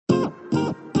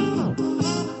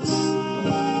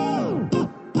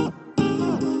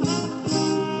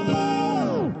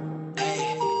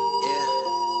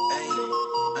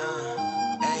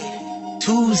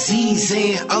Two Z's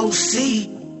and OC.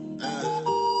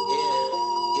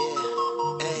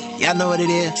 Y'all know what it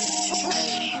is.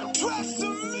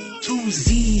 Two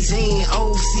Z's and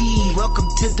OC. Welcome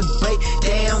to the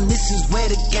breakdown. This is where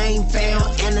the game found.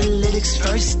 Analytics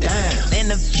first down.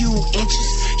 In a few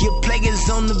inches, your players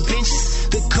on the benches.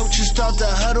 The coaches start to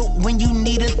huddle when you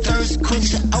need a thirst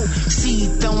quencher.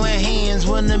 OC throwing hands,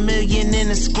 1 million in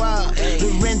the squad.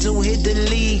 Lorenzo hit the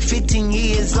league, 15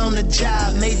 years on the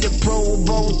job. Made the Pro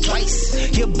Bowl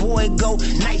twice. Your boy go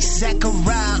nice.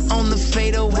 Zachariah on the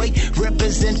fadeaway.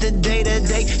 Represent the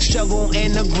day-to-day struggle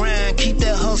and the grind. Keep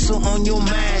the hustle on your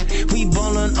mind. We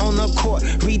ballin' on the court.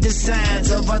 Read the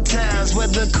signs of our times,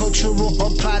 whether cultural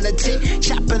or politic.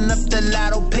 Chopping up the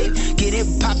lotto pit. Get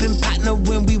it poppin', partner,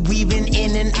 when we weaving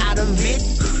in and out of it.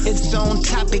 It's on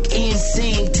topic,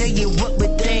 insane. Tell you what we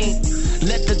think.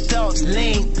 Let the thoughts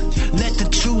link. Let the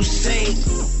truth sink.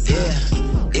 Yeah.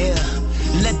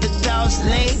 Let the thoughts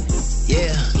link.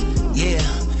 Yeah.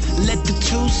 Let the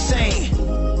truth sink.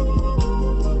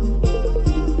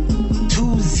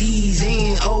 Two Z's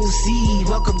and OC.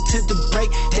 Welcome to the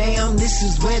breakdown. This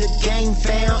is where the game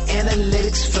found.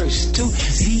 Analytics first. Two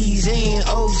Z's and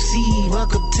OC.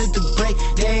 Welcome to the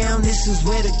breakdown. This is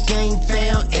where the game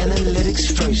found.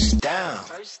 Analytics first down.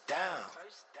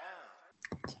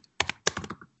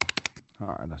 All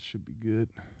right, that should be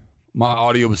good. My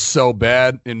audio was so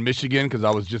bad in Michigan because I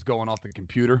was just going off the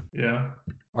computer. Yeah.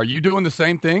 Are you doing the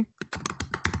same thing?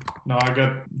 No, I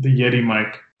got the Yeti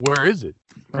mic. Where is it?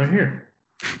 Right here.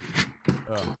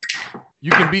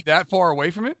 You can be that far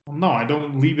away from it? Well, no, I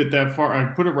don't leave it that far.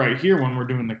 I put it right here when we're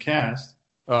doing the cast.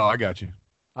 Oh, I got you.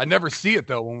 I never see it,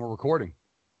 though, when we're recording.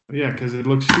 Yeah, because it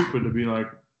looks stupid to be like...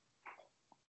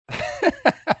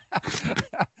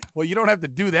 Well, you don't have to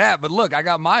do that, but look, I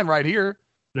got mine right here.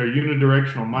 They're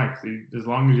unidirectional mics. As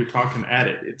long as you're talking at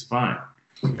it, it's fine.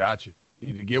 Got you.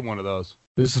 Need to get one of those.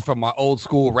 This is from my old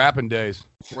school rapping days.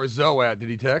 Where's Zoe at? Did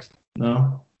he text?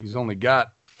 No. He's only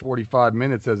got 45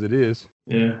 minutes as it is.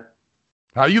 Yeah.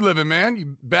 How you living, man?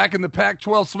 You back in the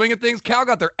Pac-12 swinging things? Cal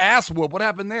got their ass whooped. What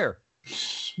happened there?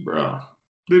 Bro.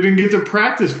 They didn't get to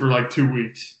practice for like 2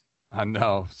 weeks. I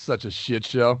know. Such a shit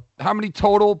show. How many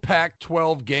total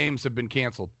Pac-12 games have been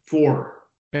canceled? 4.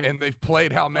 And they've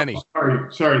played how many?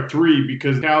 Sorry, 3,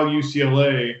 because Cal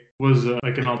UCLA was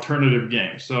like an alternative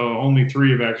game. So only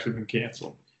 3 have actually been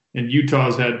canceled. And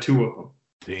Utah's had 2 of them.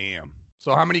 Damn.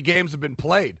 So how many games have been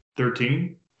played?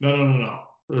 13? No.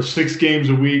 There's 6 games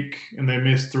a week, and they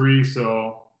missed 3,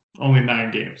 so only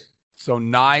 9 games. So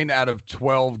 9 out of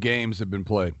 12 games have been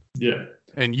played. Yeah.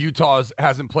 And Utah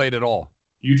hasn't played at all.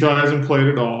 Utah hasn't played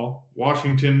at all.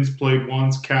 Washington's played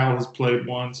once. Cal has played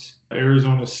once.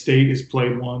 Arizona State has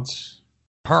played once.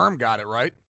 Herm got it,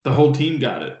 right? The whole team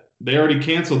got it. They already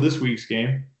canceled this week's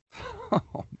game. Oh,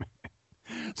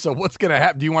 man. So what's going to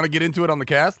happen? Do you want to get into it on the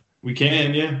cast? We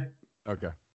can, yeah. Okay.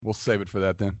 We'll save it for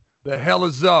that then. The hell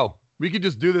is Zoe? We could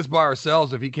just do this by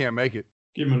ourselves if he can't make it.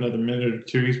 Give him another minute or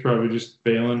 2. He's probably just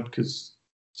bailing because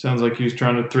sounds like he's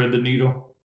trying to thread the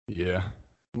needle. Yeah.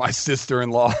 My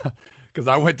sister-in-law, because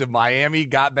I went to Miami,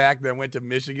 got back, then went to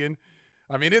Michigan.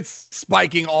 I mean, it's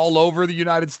spiking all over the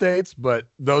United States, but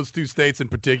those 2 states in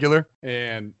particular.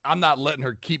 And I'm not letting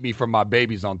her keep me from my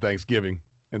babies on Thanksgiving.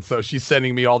 And so she's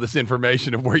sending me all this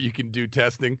information of where you can do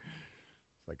testing.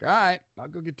 It's like, all right, I'll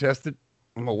go get tested.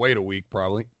 I'm going to wait a week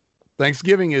probably.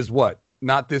 Thanksgiving is what?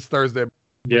 Not this Thursday.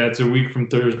 Yeah, it's a week from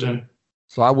Thursday.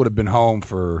 So I would have been home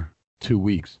for 2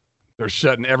 weeks. They're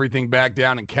shutting everything back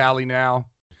down in Cali now.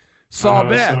 Saw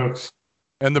that. Sucks.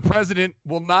 And the president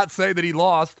will not say that he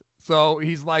lost. So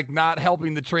he's like not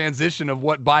helping the transition of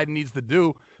what Biden needs to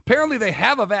do. Apparently they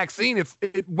have a vaccine.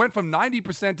 It went from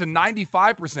 90% to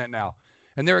 95% now.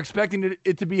 And they're expecting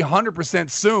it to be 100%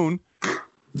 soon.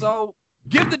 So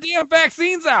get the damn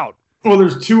vaccines out. Well,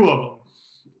 there's 2 of them.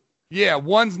 Yeah,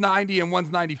 one's 90 and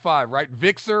one's 95, right?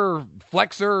 Vixer or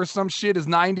Flexer or some shit is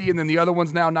 90 and then the other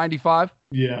one's now 95.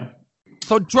 Yeah.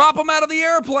 So drop them out of the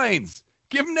airplanes.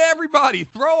 Give them to everybody.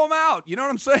 Throw them out. You know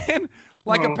what I'm saying?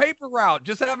 Like a paper route.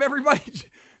 Just have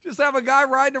a guy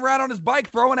riding around on his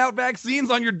bike throwing out vaccines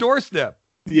on your doorstep.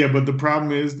 Yeah, but the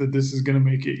problem is that this is going to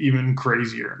make it even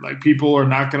crazier. Like, people are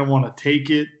not going to want to take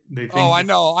it. They think I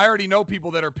know. I already know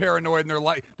people that are paranoid and they're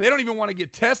like, they don't even want to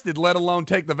get tested, let alone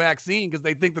take the vaccine because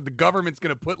they think that the government's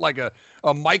going to put like a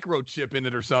microchip in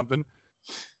it or something.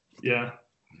 Yeah.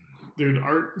 Dude,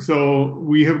 so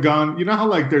we have gone, you know how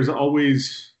like there's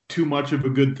always too much of a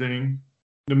good thing?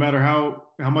 No matter how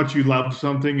much you love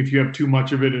something, if you have too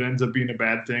much of it, it ends up being a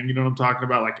bad thing. You know what I'm talking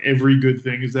about? Like every good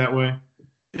thing is that way.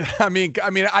 I mean,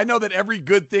 I know that every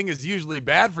good thing is usually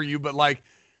bad for you, but like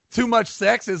too much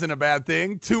sex isn't a bad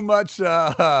thing. Too much,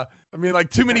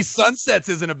 too many sunsets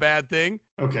isn't a bad thing.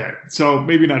 Okay, so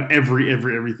maybe not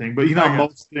everything, but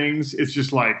most things, it's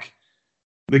just like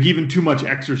even too much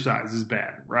exercise is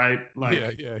bad, right?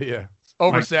 Like, yeah.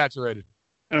 Oversaturated.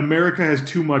 America has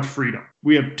too much freedom.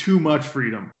 We have too much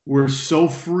freedom. We're so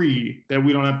free that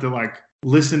we don't have to like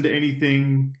listen to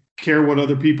anything, care what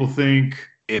other people think.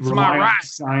 It's my right.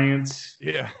 Science.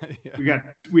 Yeah.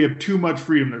 We have too much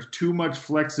freedom. There's too much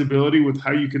flexibility with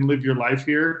how you can live your life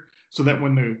here, so that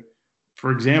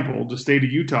for example, the state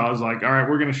of Utah is like, all right,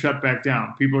 we're going to shut back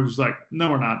down. People are just like,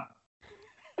 no, we're not.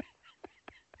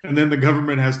 And then the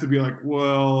government has to be like,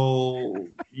 well,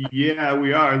 yeah,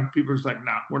 we are. And people are just like,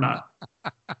 no, we're not.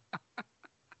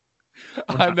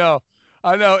 I know.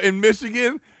 In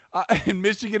Michigan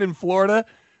and Florida,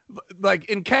 like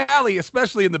in Cali,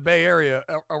 especially in the Bay Area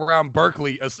around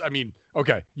Berkeley. I mean,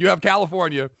 okay, you have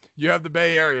California, you have the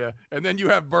Bay Area, and then you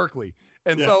have Berkeley.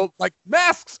 And so like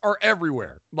masks are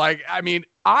everywhere. Like, I mean,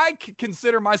 I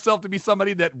consider myself to be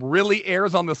somebody that really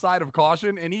errs on the side of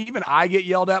caution. And even I get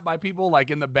yelled at by people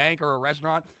like in the bank or a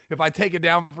restaurant. If I take it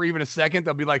down for even a second,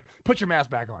 they'll be like, put your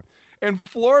mask back on. In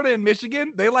Florida and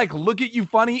Michigan, they like look at you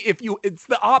funny it's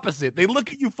the opposite. They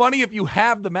look at you funny if you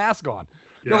have the mask on.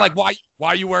 They're like, why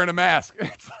are you wearing a mask?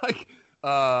 It's like,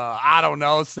 I don't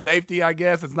know, safety, I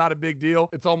guess. It's not a big deal.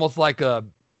 It's almost like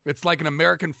it's like an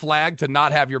American flag to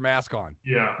not have your mask on.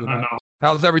 Yeah, you know? I know.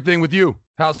 How's everything with you?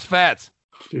 How's Fats?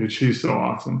 Dude, she's so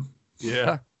awesome.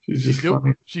 Yeah. She's just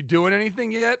funny. She doing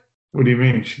anything yet? What do you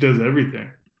mean? She does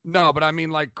everything. No, but I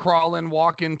mean like crawling,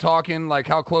 walking, talking. Like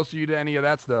how close are you to any of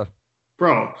that stuff?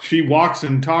 Bro, she walks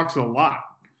and talks a lot.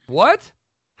 What?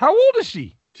 How old is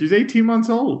she? She's 18 months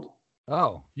old.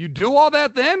 Oh, you do all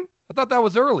that then? I thought that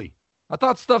was early. I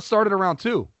thought stuff started around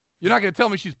 2. You're not going to tell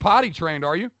me she's potty trained,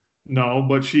 are you? No,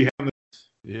 but she has.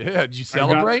 Yeah, did you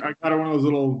celebrate? I got her one of those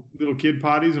little kid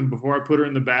potties, and before I put her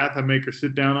in the bath, I make her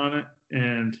sit down on it,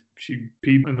 and she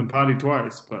peed in the potty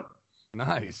twice. But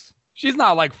nice. She's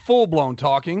not like full-blown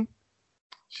talking.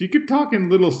 She could talk in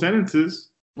little sentences.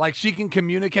 Like she can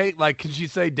communicate, like can she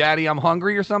say, Daddy, I'm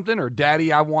hungry or something? Or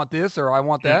Daddy, I want this or I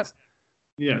want that?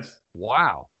 Yes.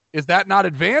 Wow. Is that not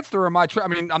advanced or am I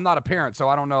I'm not a parent, so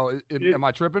I don't know. Am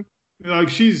I tripping? Like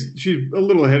she's a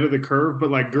little ahead of the curve, but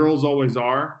like girls always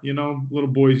are, little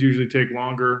boys usually take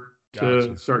longer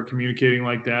to start communicating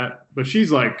like that. But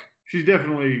she's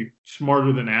definitely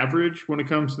smarter than average when it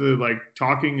comes to like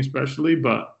talking especially.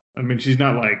 But I mean, she's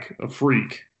not like a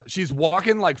freak. She's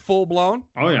walking like full blown.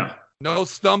 Oh yeah. No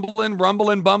stumbling,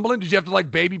 rumbling, bumbling. Did you have to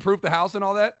like baby proof the house and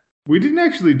all that? We didn't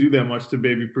actually do that much to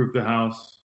baby proof the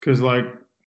house because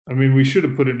we should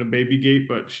have put it in a baby gate,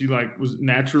 but she was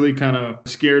naturally kind of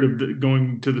scared of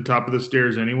going to the top of the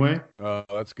stairs anyway. Oh,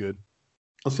 that's good.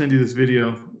 I'll send you this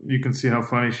video. You can see how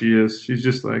funny she is. She's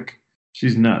just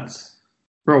she's nuts.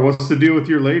 Bro, what's the deal with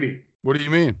your lady? What do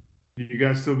you mean? You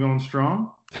guys still going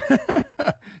strong?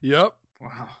 Yep.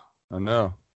 Wow. I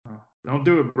know. Oh, don't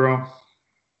do it, bro.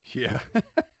 Yeah.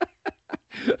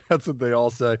 That's what they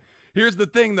all say. Here's the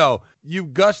thing, though. You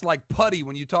gush like putty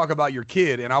when you talk about your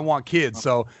kid, and I want kids.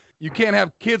 So you can't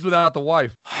have kids without the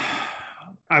wife.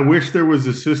 I wish there was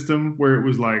a system where it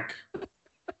was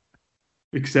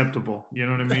acceptable. You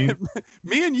know what I mean?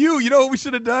 Me and you know what we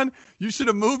should have done? You should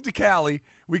have moved to Cali.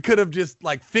 We could have just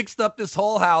fixed up this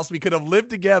whole house. We could have lived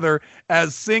together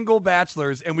as single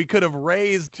bachelors, and we could have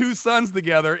raised 2 sons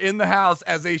together in the house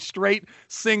as a straight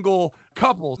single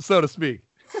couple, so to speak.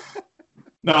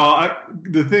 No,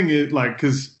 the thing is,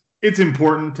 because it's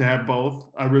important to have both.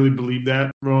 I really believe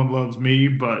that. Rowan loves me,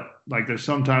 but there's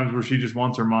some times where she just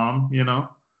wants her mom,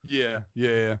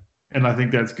 Yeah. And I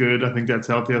think that's good. I think that's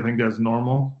healthy. I think that's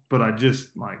normal. But I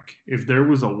just, if there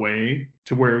was a way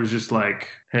to where it was just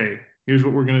hey, here's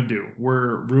what we're going to do.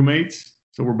 We're roommates,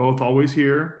 so we're both always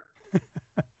here.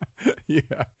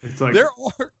 Yeah. It's there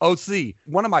are OC.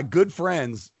 One of my good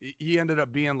friends, he ended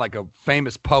up being a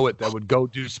famous poet that would go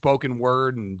do spoken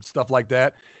word and stuff like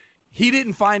that. He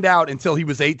didn't find out until he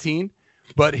was 18,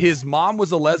 but his mom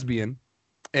was a lesbian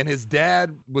and his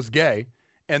dad was gay,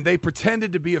 and they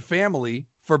pretended to be a family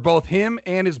for both him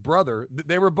and his brother.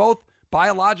 They were both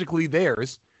biologically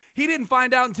theirs. He didn't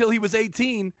find out until he was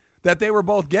 18 that they were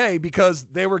both gay because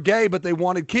they were gay, but they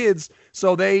wanted kids.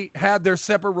 So they had their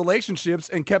separate relationships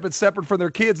and kept it separate for their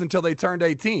kids until they turned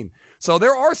 18. So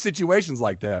there are situations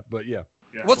like that, but yeah.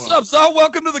 What's up, son?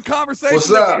 Welcome to the conversation.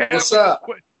 What's up?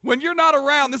 When you're not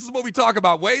around, this is what we talk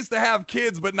about. Ways to have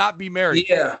kids, but not be married.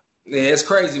 Yeah, it's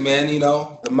crazy, man.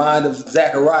 The mind of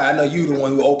Zachariah. I know you the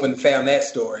one who opened and found that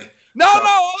story. No,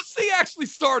 OC actually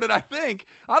started, I think.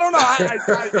 I don't know.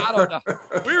 I don't know.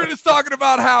 We were just talking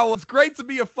about how it's great to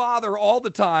be a father all the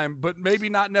time, but maybe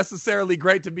not necessarily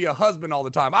great to be a husband all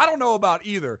the time. I don't know about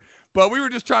either, but we were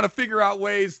just trying to figure out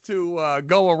ways to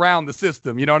go around the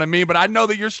system. You know what I mean? But I know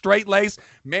that you're straight-laced,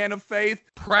 man of faith,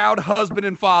 proud husband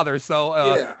and father. So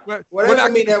yeah. Well, that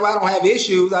doesn't mean that I don't have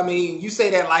issues. I mean, you say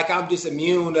that like I'm just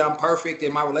immune, that I'm perfect,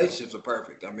 and my relationships are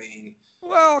perfect. I mean,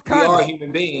 well, we are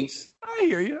human beings. I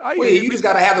hear you. You just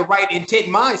got to have the right intent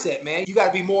mindset, man. You got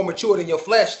to be more mature than your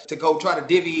flesh to go try to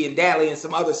divvy and dally and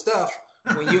some other stuff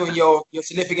when you and your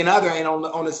significant other ain't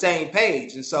on the same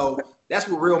page. And so that's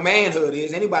what real manhood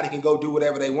is. Anybody can go do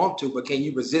whatever they want to, but can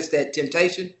you resist that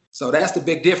temptation? So that's the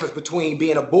big difference between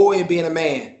being a boy and being a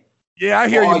man. Yeah, I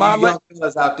hear you. My young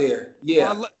fellas out there.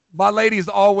 Yeah. My lady's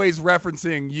always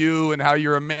referencing you and how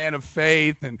you're a man of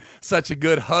faith and such a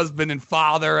good husband and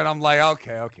father. And I'm like,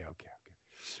 okay.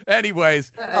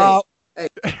 Anyways. Hey,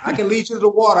 I can lead you to the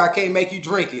water. I can't make you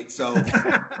drink it. So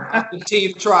I'll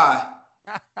continue to try.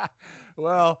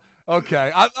 Well,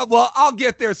 okay. I'll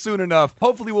get there soon enough.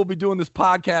 Hopefully we'll be doing this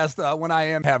podcast when I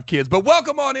have kids. But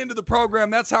welcome on into the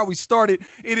program. That's how we started.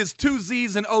 It is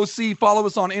 2Z's and OC. Follow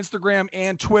us on Instagram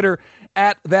and Twitter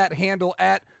at that handle,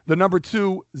 at the number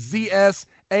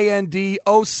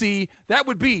 2ZSANDOC. That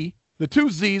would be, the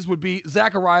 2Z's would be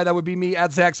Zachariah. That would be me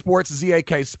at Zach Sports,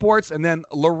 ZAK Sports. And then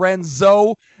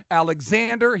Lorenzo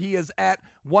Alexander. He is at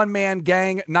One Man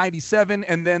Gang 97.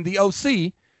 And then the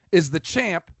OC is the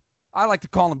champ. I like to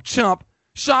call him Chump.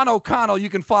 Sean O'Connell, you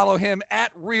can follow him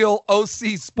at Real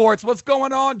OC Sports. What's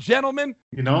going on, gentlemen?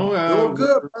 You know, doing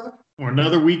good, brother. We're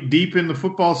another week deep in the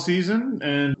football season,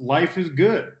 and life is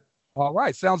good. All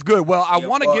right, sounds good. Well, I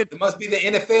want to get. It must be the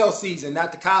NFL season,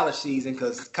 not the college season,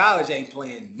 because college ain't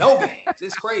playing no games.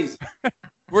 It's crazy.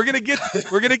 We're gonna get to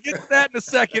that in a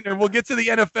second, and we'll get to the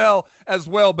NFL as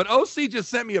well. But OC just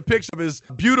sent me a picture of his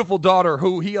beautiful daughter,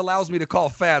 who he allows me to call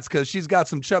Fats because she's got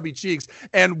some chubby cheeks.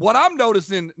 And what I'm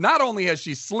noticing, not only has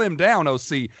she slimmed down,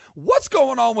 OC, what's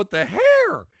going on with the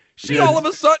hair? She all of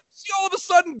a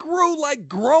sudden grew like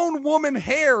grown woman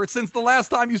hair since the last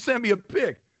time you sent me a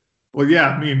pic. Well, yeah,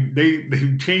 I mean, they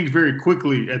change very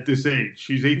quickly at this age.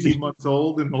 She's 18 months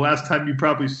old, and the last time you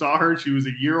probably saw her, she was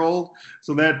a year old.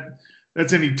 So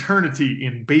that's an eternity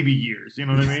in baby years. You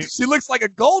know what I mean? She looks like a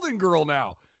golden girl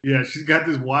now. Yeah, she's got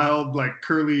this wild, like,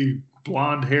 curly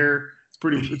blonde hair. It's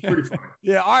pretty funny.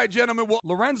 Yeah, all right, gentlemen. Well,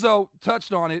 Lorenzo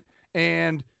touched on it,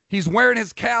 and he's wearing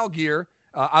his Cal gear.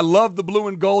 I love the blue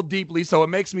and gold deeply, so it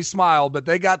makes me smile. But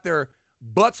they got their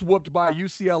butts whooped by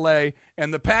UCLA,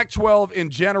 and the Pac-12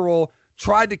 in general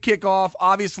tried to kick off,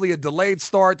 obviously a delayed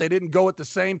start. They didn't go at the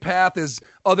same path as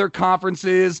other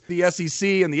conferences, the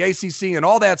SEC and the ACC and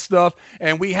all that stuff.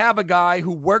 And we have a guy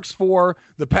who works for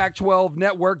the Pac-12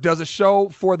 network, does a show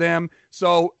for them.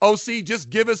 So, OC, just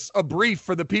give us a brief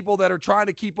for the people that are trying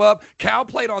to keep up. Cal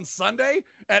played on Sunday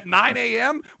at 9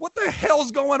 a.m. What the hell's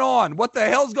going on? What the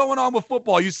hell's going on with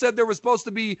football? You said there was supposed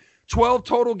to be 12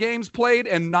 total games played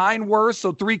and 9 were,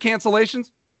 so 3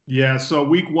 cancellations? Yeah, so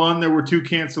week 1, there were 2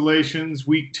 cancellations.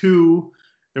 Week 2,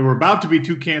 there were about to be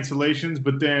 2 cancellations,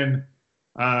 but then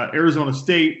Arizona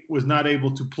State was not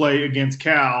able to play against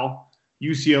Cal.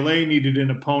 UCLA needed an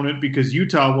opponent because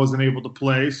Utah wasn't able to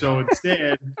play. So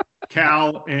instead,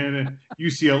 Cal and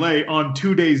UCLA, on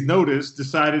 2 days' notice,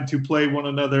 decided to play one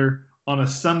another on a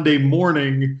Sunday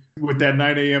morning with that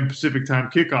 9 a.m. Pacific time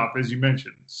kickoff, as you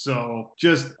mentioned. So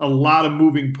just a lot of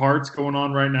moving parts going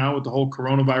on right now with the whole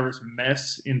coronavirus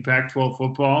mess in Pac-12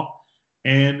 football.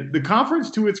 And the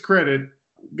conference, to its credit,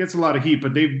 gets a lot of heat,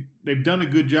 but they've done a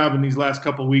good job in these last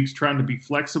couple of weeks trying to be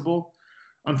flexible.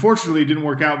 Unfortunately, it didn't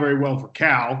work out very well for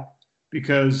Cal,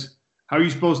 because how are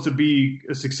you supposed to be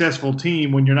a successful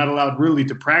team when you're not allowed really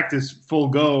to practice full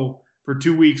go for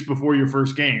 2 weeks before your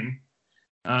first game?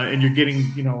 And you're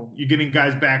getting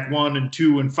guys back 1 and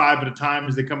 2 and 5 at a time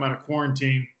as they come out of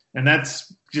quarantine. And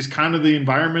that's just kind of the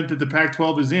environment that the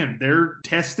Pac-12 is in. Their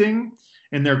testing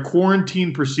and their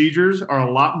quarantine procedures are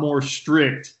a lot more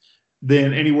strict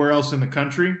than anywhere else in the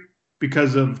country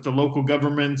because of the local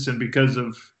governments and because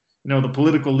of, the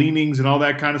political leanings and all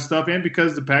that kind of stuff, and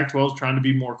because the Pac-12 is trying to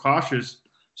be more cautious.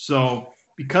 So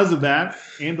because of that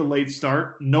and the late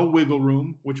start, no wiggle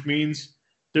room, which means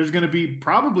there's going to be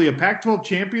probably a Pac-12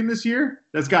 champion this year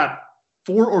that's got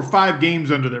 4 or 5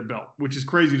 games under their belt, which is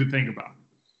crazy to think about.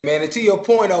 Man, and to your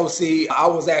point, OC, I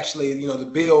was actually, the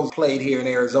Bills played here in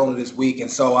Arizona this week, and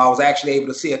so I was actually able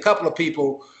to see a couple of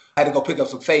people. I had to go pick up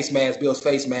some face masks, Bill's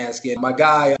face mask. And my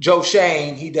guy, Joe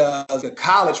Shane, he does the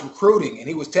college recruiting. And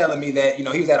he was telling me that, he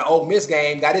was at an Ole Miss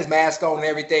game, got his mask on and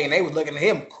everything. And they was looking at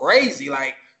him crazy,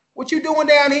 like, what you doing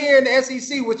down here in the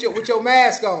SEC with your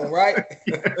mask on, right?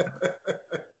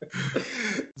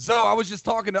 So I was just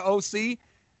talking to OC.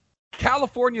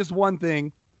 California is one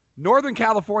thing. Northern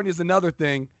California is another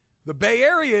thing. The Bay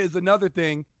Area is another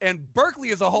thing. And Berkeley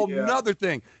is a whole nother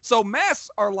thing. So masks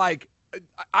are like,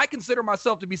 I consider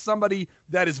myself to be somebody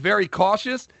that is very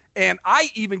cautious. And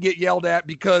I even get yelled at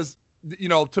because, you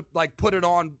know, to like put it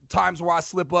on times where I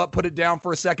slip up, put it down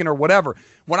for a second or whatever.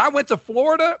 When I went to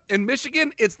Florida and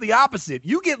Michigan, it's the opposite.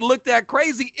 You get looked at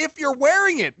crazy if you're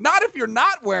wearing it, not if you're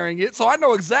not wearing it. So I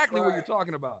know exactly what you're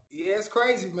talking about. Yeah, it's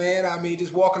crazy, man. I mean,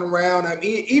 just walking around. I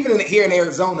mean, even here in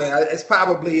Arizona, it's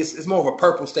probably it's more of a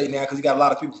purple state now because you got a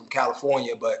lot of people from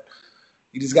California, but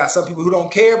you just got some people who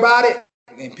don't care about it,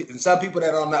 and some people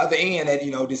that are on the other end that,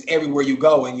 you know, just everywhere you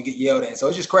go and you get yelled at. So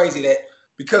it's just crazy that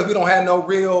because we don't have no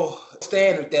real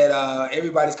standard that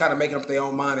everybody's kind of making up their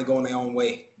own mind and going their own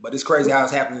way. But it's crazy how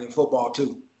it's happening in football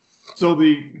too. So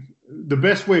the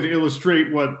best way to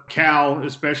illustrate what Cal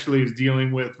especially is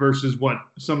dealing with versus what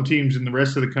some teams in the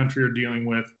rest of the country are dealing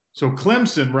with. So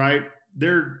Clemson, right,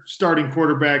 their starting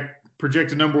quarterback,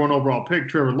 projected number 1 overall pick,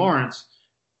 Trevor Lawrence,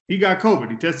 he got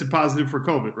COVID. He tested positive for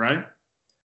COVID, right?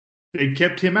 They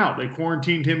kept him out. They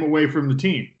quarantined him away from the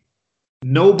team.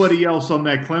 Nobody else on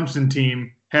that Clemson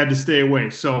team had to stay away.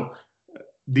 So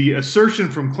the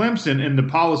assertion from Clemson and the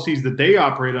policies that they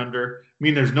operate under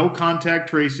mean there's no contact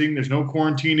tracing, there's no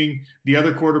quarantining the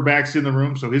other quarterbacks in the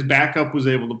room, so his backup was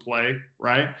able to play,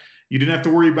 right? You didn't have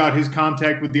to worry about his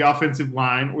contact with the offensive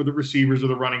line or the receivers or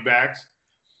the running backs.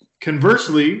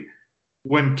 Conversely,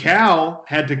 when Cal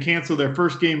had to cancel their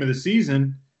first game of the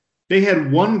season, they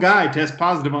had one guy test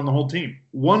positive on the whole team.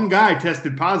 One guy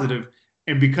tested positive.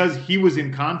 And because he was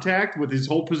in contact with his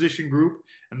whole position group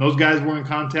and those guys were in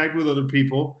contact with other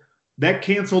people, that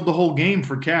canceled the whole game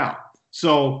for Cal.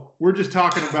 So we're just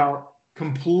talking about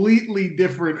completely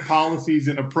different policies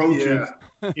and approaches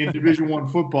in Division I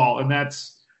football. And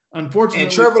that's unfortunately.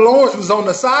 And Trevor Lawrence was on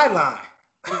the sideline.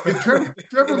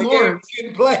 Trevor Lawrence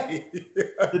didn't play.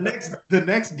 the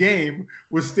next game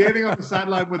was standing on the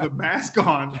sideline with a mask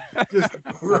on, just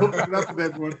roping it up with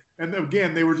everyone. And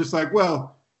again, they were just like,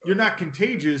 well, you're not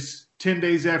contagious 10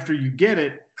 days after you get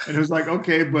it. And it was like,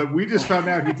 okay, but we just found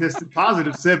out he tested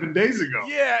positive 7 days ago.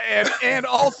 Yeah, and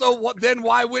also, then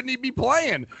why wouldn't he be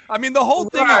playing? I mean, the whole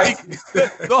thing,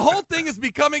 the whole thing is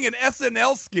becoming an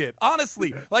SNL skit.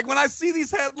 Honestly, like when I see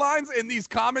these headlines and these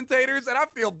commentators, and I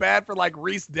feel bad for like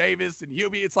Reese Davis and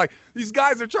Hubie. It's like these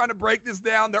guys are trying to break this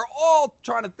down. They're all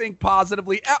trying to think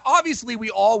positively. Obviously, we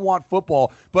all want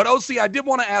football, but OC, I did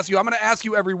want to ask you. I'm going to ask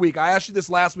you every week. I asked you this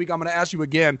last week. I'm going to ask you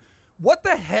again. What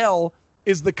the hell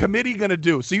is the committee going to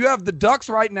do? So you have the Ducks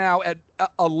right now at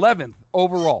 11th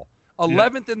overall,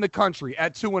 11th in the country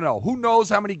at 2-0. Who knows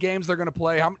how many games they're going to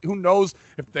play? Who knows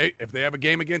if they have a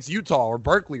game against Utah or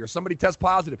Berkeley or somebody tests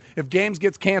positive, if games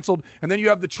gets canceled. And then you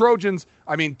have the Trojans,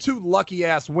 I mean, 2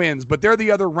 lucky-ass wins, but they're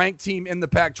the other ranked team in the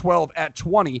Pac-12 at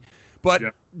 20. But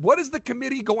what is the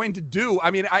committee going to do? I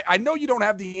mean, I know you don't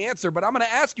have the answer, but I'm going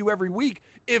to ask you every week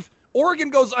if Oregon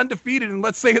goes undefeated and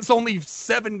let's say it's only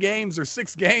 7 games or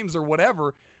 6 games or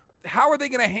whatever, how are they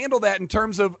going to handle that in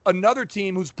terms of another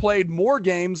team who's played more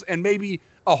games and maybe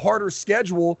a harder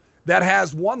schedule that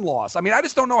has 1 loss? I mean, I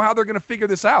just don't know how they're going to figure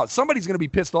this out. Somebody's going to be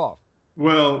pissed off.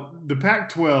 Well, the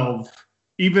Pac-12,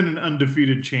 even an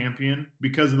undefeated champion,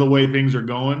 because of the way things are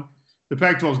going, the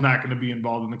Pac-12 is not going to be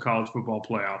involved in the college football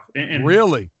playoff. And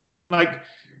really? Like,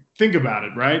 think about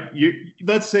it, right?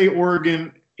 Let's say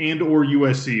Oregon and or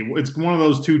USC. It's one of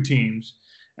those 2 teams,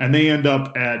 and they end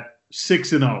up at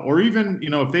 6-0. Or even,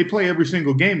 if they play every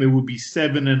single game, it would be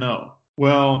 7-0.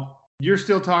 Well, you're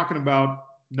still talking about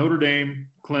Notre Dame,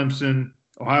 Clemson,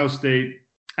 Ohio State,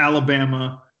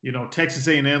 Alabama. Texas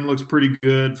A&M looks pretty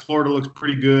good. Florida looks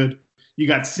pretty good. You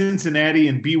got Cincinnati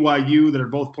and BYU that are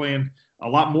both playing a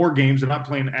lot more games. They're not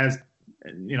playing as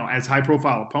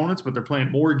high-profile opponents, but they're playing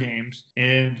more games.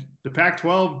 And the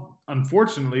Pac-12,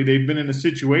 unfortunately, they've been in a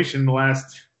situation the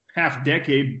last half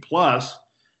decade plus,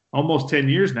 almost 10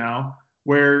 years now,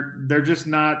 where they're just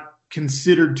not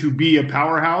considered to be a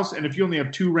powerhouse. And if you only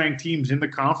have 2 ranked teams in the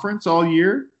conference all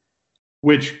year,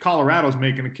 which Colorado's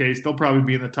making a case, they'll probably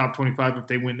be in the top 25 if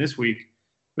they win this week.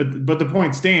 But the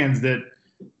point stands that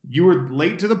you were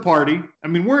late to the party. I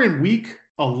mean, we're in week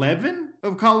 11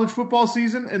 of college football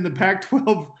season, and the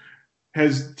Pac-12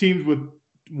 has teams with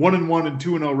 1-1 and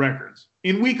 2-0 records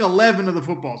in week 11 of the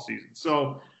football season.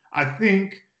 So I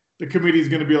think the committee is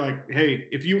going to be like, hey,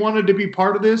 if you wanted to be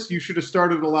part of this, you should have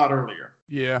started a lot earlier.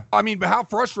 Yeah. I mean, but how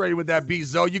frustrating would that be,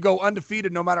 Zoe? You go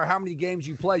undefeated no matter how many games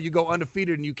you play. You go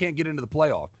undefeated and you can't get into the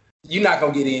playoff. You're not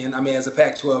going to get in, as a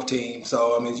Pac-12 team.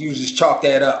 So, you just chalk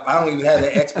that up. I don't even have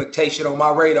that expectation on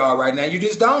my radar right now. You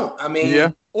just don't.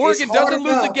 Yeah. Oregon doesn't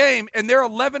lose a game, and they're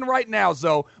 11 right now.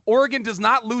 So, Oregon does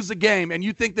not lose a game, and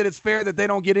you think that it's fair that they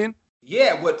don't get in?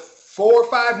 Yeah, with 4 or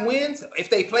 5 wins, if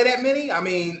they play that many,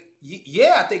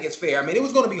 yeah, I think it's fair. It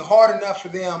was going to be hard enough for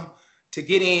them to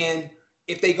get in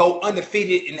if they go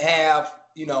undefeated and have,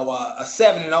 a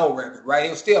 7-0 record, right? It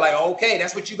was still like, okay,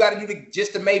 that's what you got to do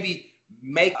just to maybe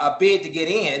make a bid to get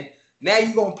in. Now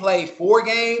you're going to play 4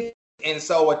 games. And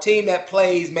so a team that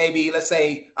plays maybe, let's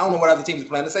say, I don't know what other teams are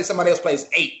playing. Let's say somebody else plays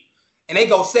 8 and they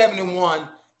go 7-1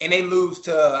 and they lose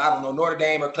to, I don't know, Notre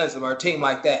Dame or Clemson or a team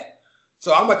like that.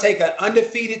 So I'm going to take an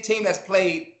undefeated team that's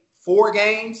played 4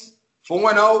 games,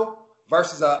 4-0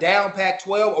 versus a down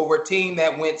Pac-12 over a team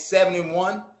that went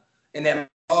 7-1 and then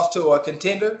lost to a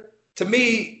contender. To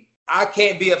me, I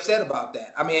can't be upset about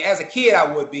that. As a kid,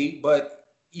 I would be, but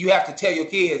you have to tell your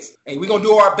kids, hey, we're going to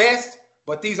do our best,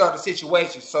 but these are the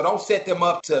situations. So don't set them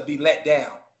up to be let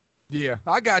down. Yeah,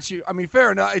 I got you.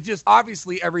 Fair enough. It just,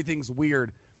 obviously everything's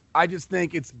weird. I just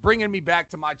think it's bringing me back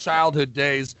to my childhood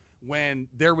days when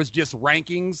there was just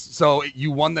rankings. So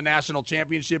you won the national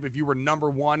championship if you were number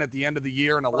 1 at the end of the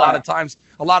year. And a lot of times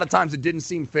it didn't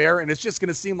seem fair. And it's just going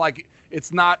to seem like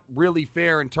it's not really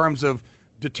fair in terms of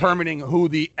determining who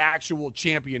the actual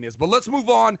champion is. But let's move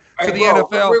on to the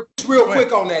NFL. Real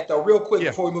quick on that, though. Real quick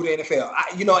before we move to the NFL.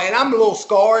 And I'm a little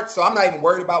scarred, so I'm not even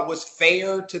worried about what's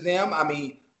fair to them.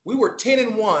 We were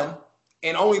 10-1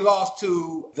 and only lost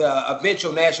to the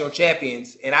eventual national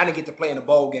champions, and I didn't get to play in the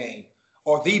bowl game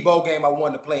or the bowl game I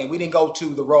wanted to play in. We didn't go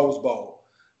to the Rose Bowl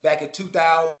back in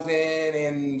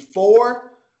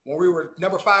 2004 when we were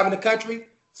number 5 in the country.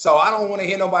 So I don't want to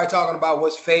hear nobody talking about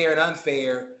what's fair and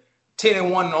unfair.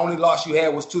 10-1, the only loss you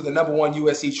had was to the number 1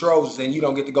 USC Trojans, and you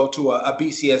don't get to go to a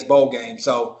BCS bowl game.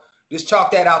 So just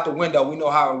chalk that out the window. We know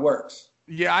how it works.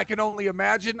 Yeah, I can only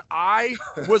imagine. I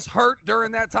was hurt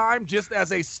during that time just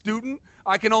as a student.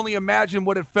 I can only imagine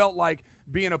what it felt like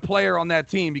being a player on that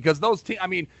team because those teams,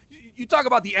 you talk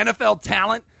about the NFL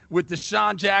talent with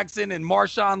Deshaun Jackson and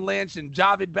Marshawn Lynch and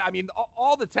Javid.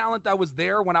 All the talent that was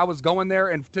there when I was going there,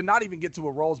 and to not even get to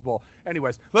a Rose Bowl.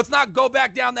 Anyways, let's not go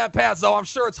back down that path, though. I'm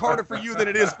sure it's harder for you than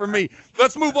it is for me.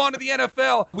 Let's move on to the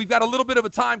NFL. We've got a little bit of a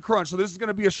time crunch, so this is going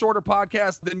to be a shorter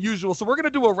podcast than usual. So we're going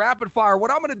to do a rapid fire.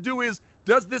 What I'm going to do is,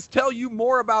 does this tell you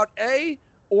more about A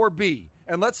or B?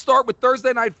 And let's start with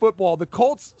Thursday Night Football. The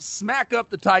Colts smack up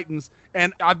the Titans,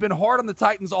 and I've been hard on the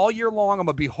Titans all year long. I'm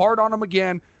going to be hard on them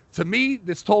again. To me,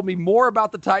 this told me more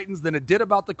about the Titans than it did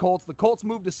about the Colts. The Colts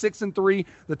moved to 6-3.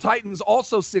 The Titans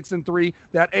also 6-3.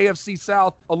 That AFC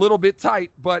South a little bit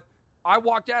tight, but I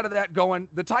walked out of that going,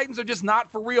 the Titans are just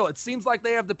not for real. It seems like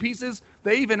they have the pieces.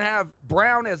 They even have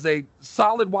Brown as a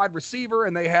solid wide receiver,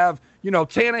 and they have,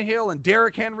 Tannehill and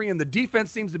Derrick Henry, and the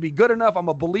defense seems to be good enough. I'm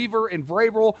a believer in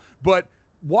Vrabel, but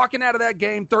walking out of that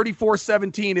game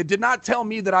 34-17, it did not tell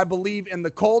me that I believe in the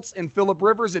Colts and Phillip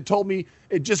Rivers. It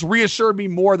just reassured me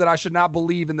more that I should not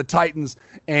believe in the Titans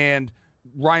and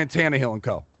Ryan Tannehill and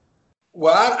co.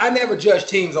 Well, I never judge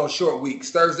teams on short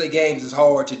weeks. Thursday games is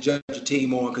hard to judge a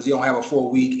team on because you don't have a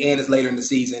full week and it's later in the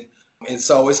season. And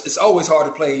so it's always hard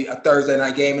to play a Thursday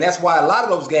night game. And that's why a lot of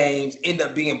those games end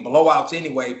up being blowouts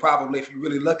anyway, probably if you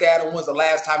really look at them. When's the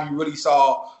last time you really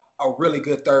saw a really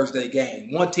good Thursday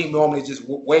game? One team normally is just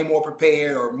way more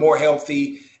prepared or more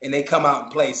healthy, and they come out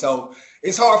and play. So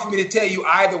it's hard for me to tell you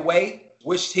either way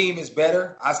which team is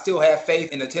better. I still have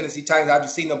faith in the Tennessee Titans. I've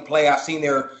just seen them play. I've seen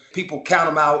their people count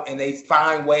them out, and they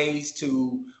find ways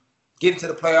to get into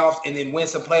the playoffs and then win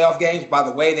some playoff games by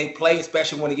the way they play,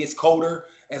 especially when it gets colder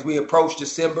as we approach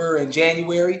December and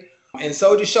January. And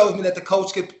so it just shows me that the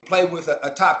coach could play with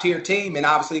a top-tier team, and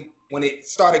obviously when it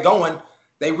started going,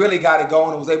 they really got it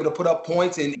going and was able to put up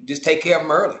points and just take care of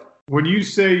them early. When you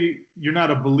say you're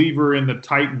not a believer in the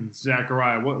Titans,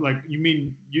 Zachariah, what you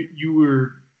mean you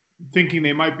were thinking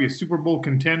they might be a Super Bowl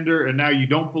contender and now you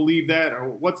don't believe that? Or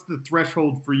what's the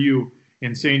threshold for you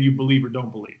in saying you believe or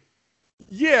don't believe?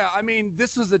 Yeah,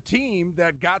 this was a team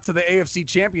that got to the AFC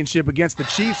Championship against the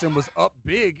Chiefs and was up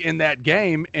big in that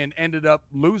game and ended up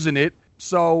losing it.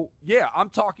 So, yeah, I'm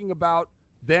talking about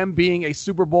them being a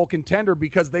Super Bowl contender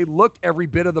because they looked every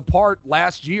bit of the part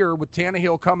last year with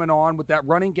Tannehill coming on, with that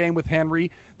running game with Henry.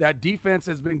 That defense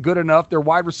has been good enough. Their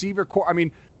wide receiver core,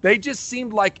 they just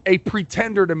seemed like a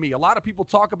pretender to me. A lot of people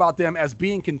talk about them as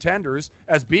being contenders,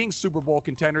 as being Super Bowl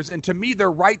contenders, and to me,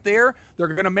 they're right there. They're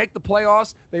going to make the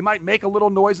playoffs. They might make a little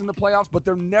noise in the playoffs, but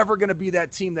they're never going to be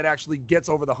that team that actually gets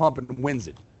over the hump and wins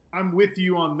it. I'm with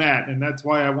you on that, and that's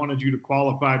why I wanted you to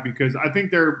qualify, because I think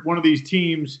they're one of these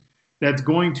teams that's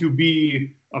going to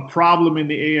be a problem in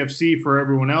the AFC for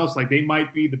everyone else. Like, they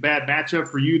might be the bad matchup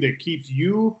for you that keeps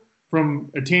you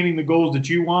from attaining the goals that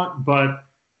you want. But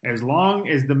as long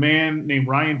as the man named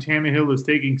Ryan Tannehill is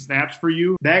taking snaps for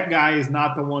you, that guy is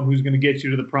not the one who's going to get you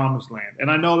to the promised land.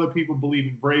 And I know that people believe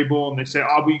in Vrabel and they say,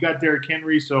 oh, but you got Derrick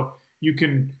Henry, so you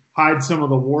can hide some of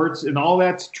the warts. And all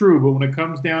that's true. But when it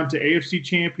comes down to AFC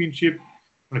Championship,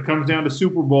 when it comes down to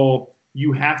Super Bowl,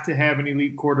 you have to have an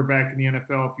elite quarterback in the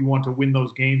NFL if you want to win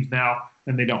those games now,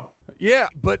 and they don't. Yeah,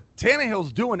 but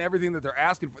Tannehill's doing everything that they're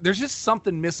asking for. There's just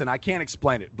something missing. I can't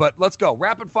explain it. But let's go.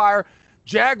 Rapid fire.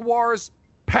 Jaguars,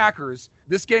 Packers.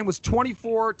 This game was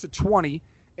 24-20.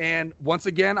 And once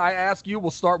again, I ask you,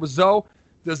 we'll start with Zoe.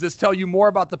 Does this tell you more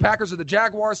about the Packers or the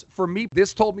Jaguars? For me,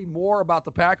 this told me more about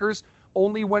the Packers.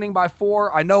 Only winning by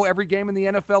 4. I know every game in the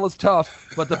NFL is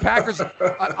tough, but the Packers,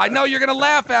 I know you're going to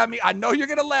laugh at me. I know you're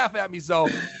going to laugh at me,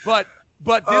 Zoe. But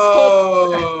this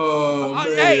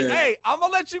hey, I'm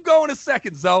going to let you go in a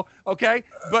second, Zoe, okay?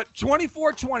 But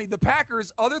 24-20, the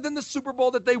Packers, other than the Super Bowl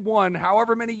that they won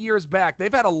however many years back,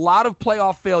 they've had a lot of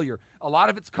playoff failure. A lot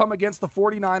of it's come against the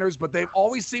 49ers, but they've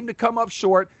always seemed to come up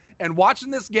short. And watching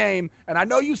this game, and I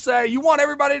know you say you want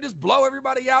everybody to just blow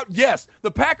everybody out. Yes, the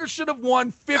Packers should have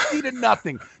won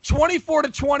 50-0.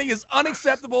 24-20 is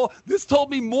unacceptable. This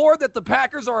told me more that the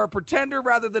Packers are a pretender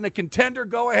rather than a contender.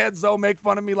 Go ahead, Zoe, make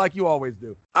fun of me like you always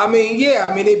do.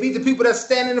 They beat the people that's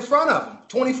standing in front of them.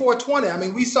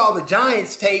 24-20. We saw the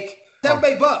Giants take Tampa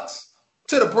Bay Bucks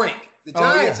to the brink. The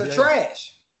Giants are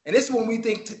trash. And this is when we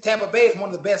think Tampa Bay is one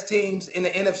of the best teams in the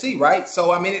NFC, right?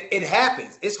 So, it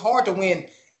happens. It's hard to win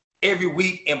every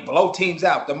week and blow teams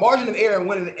out. The margin of error in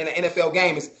winning in an NFL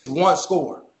game is 1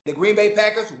 score. The Green Bay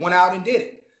Packers went out and did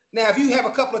it. Now, if you have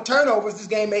a couple of turnovers, this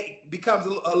game becomes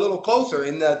a little closer,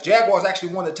 and the Jaguars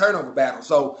actually won the turnover battle.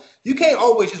 So you can't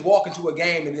always just walk into a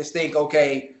game and just think,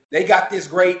 okay, they got this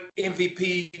great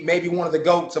MVP, maybe one of the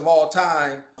GOATs of all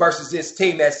time, versus this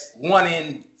team that's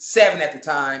 1-7 at the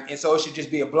time, and so it should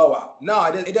just be a blowout. No,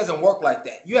 it doesn't work like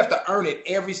that. You have to earn it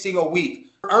every single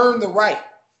week. Earn the right.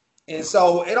 And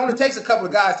so it only takes a couple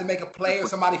of guys to make a play or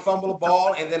somebody fumble a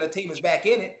ball and then a team is back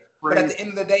in it. But at the end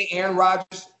of the day, Aaron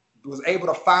Rodgers was able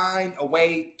to find a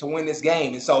way to win this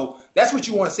game. And so that's what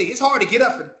you want to see. It's hard to get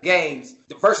up for games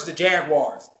versus the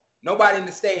Jaguars. Nobody in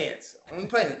the stands. I'm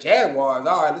playing the Jaguars.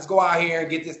 All right, let's go out here and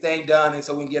get this thing done and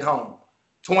so we can get home.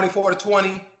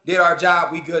 24-20, did our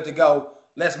job. We good to go.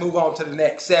 Let's move on to the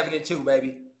next. 7-2,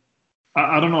 baby.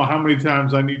 I don't know how many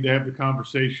times I need to have the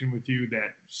conversation with you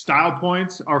that style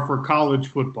points are for college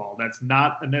football. That's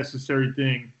not a necessary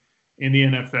thing in the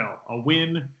NFL. A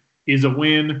win is a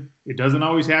win. It doesn't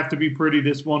always have to be pretty.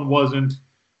 This one wasn't.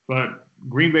 But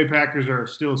Green Bay Packers are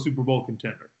still a Super Bowl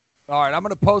contender. All right, I'm going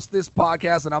to post this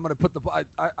podcast, and I'm going to put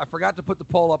I forgot to put the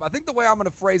poll up. I think the way I'm going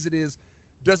to phrase it is,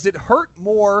 does it hurt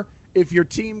more if your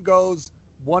team goes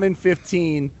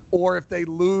 1-15 or if they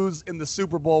lose in the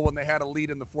Super Bowl when they had a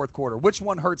lead in the fourth quarter? Which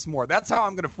one hurts more? That's how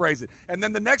I'm going to phrase it. And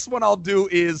then the next one I'll do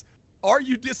is, are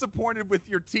you disappointed with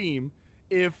your team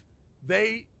if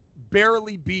they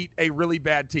barely beat a really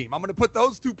bad team? I'm going to put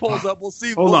those 2 polls up. We'll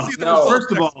see. We'll see the results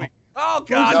first of all, week. Oh,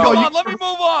 God. Come on. Let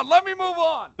me move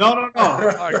on. No. All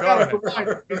right, go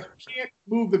ahead. You can't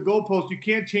move the goalpost. You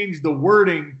can't change the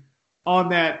wording on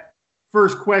that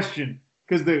first question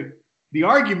because the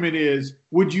argument is,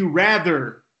 would you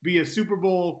rather be a Super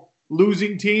Bowl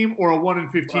losing team or a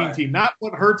 1-15 team? Not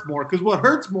what hurts more, because what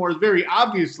hurts more is very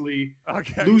obviously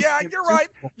losing. Yeah, you're right.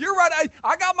 You're right.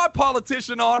 I got my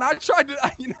politician on. I tried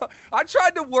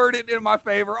to word it in my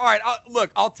favor. All right,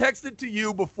 I'll text it to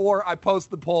you before I post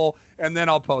the poll, and then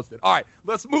I'll post it. All right,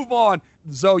 let's move on.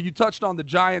 Zoe, you touched on the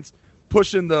Giants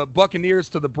pushing the Buccaneers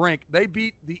to the brink. They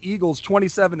beat the Eagles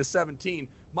 27-17.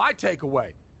 My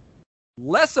takeaway,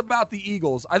 less about the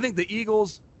Eagles. I think the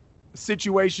Eagles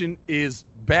situation is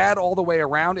bad all the way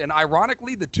around. And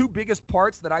ironically, the 2 biggest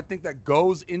parts that I think that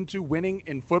goes into winning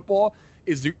in football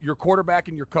is your quarterback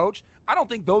and your coach. I don't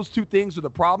think those 2 things are the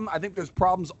problem. I think there's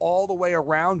problems all the way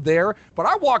around there. But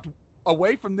I walked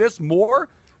away from this more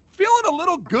feeling a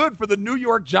little good for the New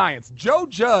York Giants. Joe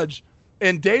Judge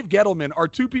and Dave Gettleman are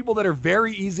 2 people that are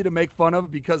very easy to make fun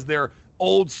of because they're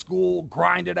old school,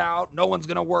 grind it out, no one's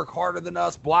going to work harder than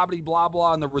us, blah, blah, blah,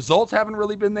 blah, and the results haven't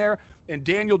really been there. And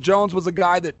Daniel Jones was a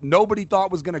guy that nobody thought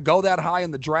was going to go that high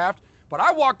in the draft. But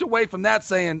I walked away from that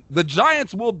saying the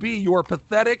Giants will be your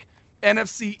pathetic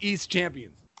NFC East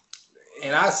champions.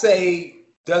 And I say,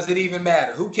 does it even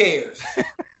matter? Who cares?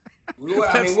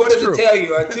 What does it tell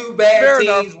you? Are 2 bad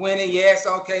teams winning? Yes,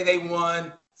 okay, they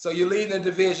won. So you're leading the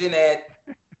division at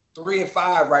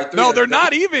 3-5 right there. No, they're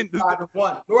not even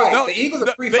 5-1. Right. No, the Eagles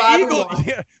are 3-5.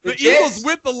 The the Eagles Jets,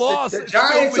 with the loss. The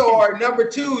Giants are number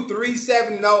 2,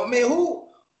 3-7-0. Man,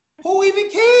 who even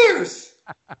cares?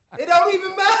 It don't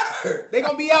even matter. They're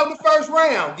gonna be out in the first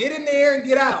round. Get in there and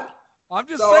get out. I'm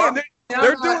just saying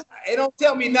they're doing. It don't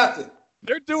tell me nothing.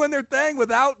 They're doing their thing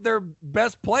without their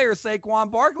best player,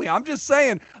 Saquon Barkley. I'm just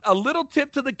saying a little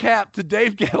tip to the cap to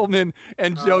Dave Gettleman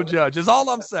and Joe Judge is all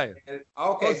I'm saying.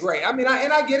 Okay, great. I mean,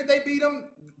 I get it. They beat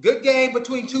them. Good game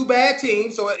between two bad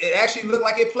teams, so it actually looked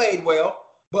like it played well.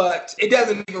 But it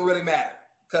doesn't even really matter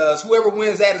because whoever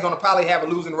wins that is going to probably have a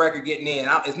losing record getting in.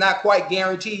 It's not quite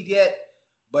guaranteed yet,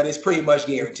 but it's pretty much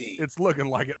guaranteed. It's looking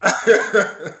like it.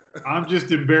 I'm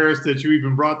just embarrassed that you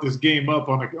even brought this game up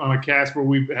on a cast where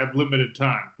we have limited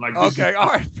time. Like, this okay, is all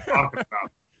right. Talking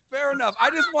about. Fair enough. I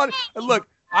just want to look.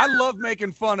 I love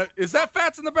making fun of. Is that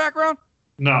Fats in the background?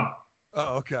 No.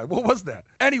 Oh, okay. What was that?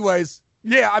 Anyways,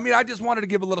 yeah. I mean, I just wanted to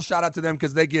give a little shout out to them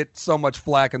because they get so much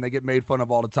flack and they get made fun of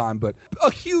all the time. But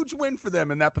a huge win for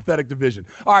them in that pathetic division.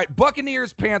 All right,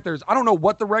 Buccaneers, Panthers. I don't know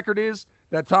what the record is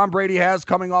that Tom Brady has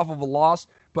coming off of a loss.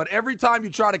 But every time you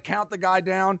try to count the guy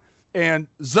down, and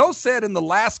Zoe said in the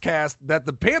last cast that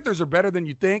the Panthers are better than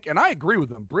you think, and I agree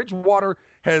with him. Bridgewater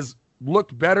has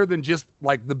looked better than just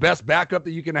like the best backup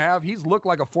that you can have. He's looked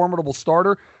like a formidable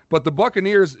starter, but the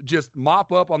Buccaneers just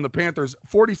mop up on the Panthers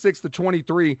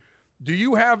 46-23. Do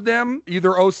you have them,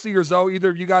 either OC or Zoe,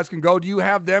 either of you guys can go, do you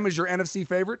have them as your NFC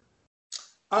favorite?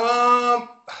 Right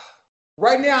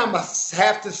now I must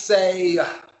have to say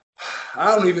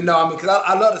I don't even know. I mean, because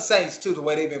I love the Saints, too, the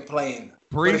way they've been playing.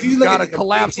 Breeze has got a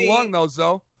collapsed lung, though,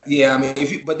 Zoe. Yeah, I mean,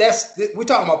 we're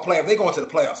talking about playoffs. They're going to the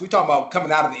playoffs. We're talking about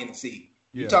coming out of the NFC.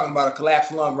 Yeah. You're talking about a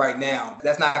collapsed lung right now.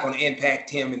 That's not going to impact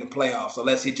him in the playoffs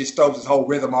unless he just throws his whole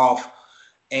rhythm off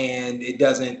and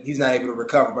he's not able to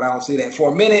recover. But I don't see that.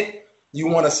 For a minute, you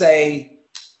want to say,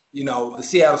 the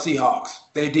Seattle Seahawks,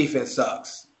 their defense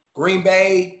sucks. Green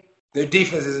Bay, their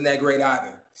defense isn't that great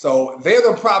either. So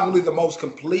they're probably the most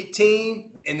complete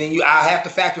team. And then I have to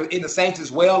factor in the Saints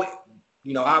as well,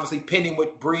 obviously pending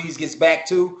what Breeze gets back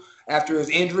to after his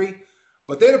injury.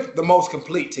 But they're the most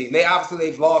complete team.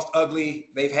 They've lost ugly.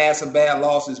 They've had some bad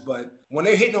losses. But when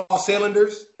they're hitting all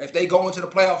cylinders, if they go into the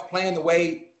playoffs playing the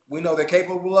way we know they're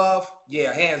capable of,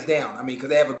 yeah, hands down. I mean, because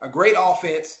they have a great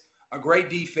offense, a great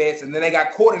defense, and then they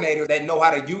got coordinators that know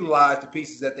how to utilize the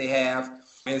pieces that they have.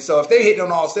 And so if they're hitting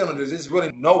on all cylinders, there's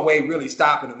really no way really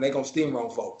stopping them. They're going to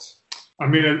steamroll folks. I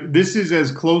mean, this is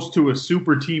as close to a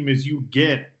super team as you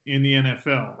get in the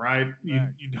NFL, right?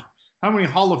 How many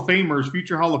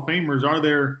future Hall of Famers are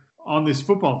there on this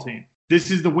football team? This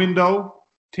is the window.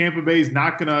 Tampa Bay is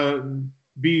not going to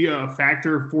be a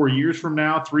factor 4 years from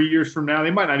now, 3 years from now.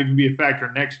 They might not even be a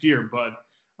factor next year, but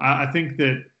I think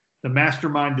that the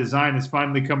mastermind design is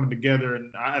finally coming together,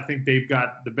 and I think they've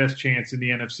got the best chance in the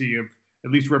NFC of at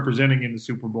least representing in the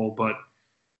Super Bowl. But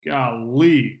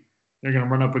golly, they're going to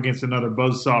run up against another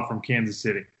buzzsaw from Kansas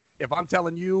City. If I'm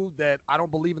telling you that I don't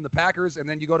believe in the Packers, and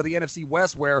then you go to the NFC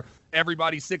West where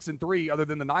everybody's 6-3 other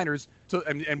than the Niners,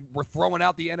 and we're throwing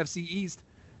out the NFC East,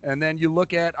 and then you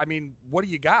look at, what do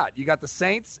you got? You got the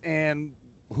Saints, and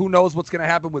who knows what's going to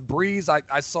happen with Breeze.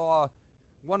 I saw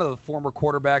one of the former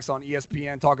quarterbacks on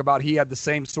ESPN talk about he had the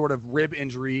same sort of rib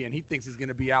injury, and he thinks he's going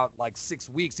to be out like 6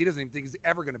 weeks. He doesn't even think he's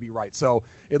ever going to be right. So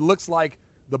it looks like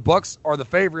the Bucs are the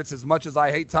favorites, as much as I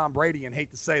hate Tom Brady and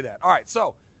hate to say that. All right,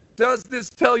 so does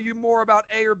this tell you more about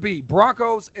A or B?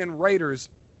 Broncos and Raiders.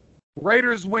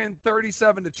 Raiders win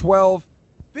 37-12.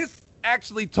 This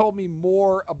actually told me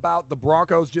more about the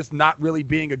Broncos just not really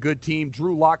being a good team.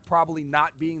 Drew Lock probably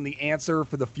not being the answer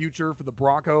for the future for the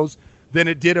Broncos than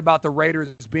it did about the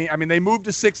Raiders being. They moved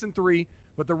to 6-3,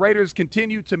 but the Raiders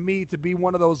continue to me to be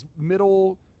one of those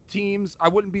middle teams. I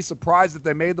wouldn't be surprised if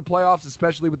they made the playoffs,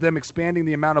 especially with them expanding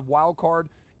the amount of wild card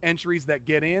entries that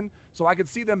get in. So I could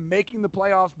see them making the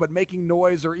playoffs, but making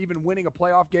noise or even winning a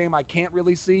playoff game, I can't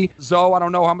really see. Zoe, I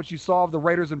don't know how much you saw of the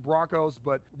Raiders and Broncos,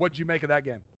 but what'd you make of that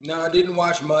game? No, I didn't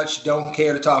watch much. Don't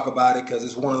care to talk about it because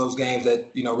it's one of those games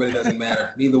that, really doesn't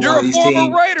matter. Neither one of these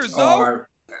teams Raiders, Zoe.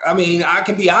 I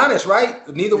can be honest, right?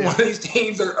 Neither one of these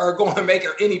teams are going to make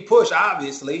any push,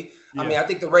 obviously. Yeah. I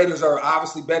think the Raiders are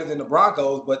obviously better than the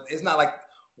Broncos, but it's not like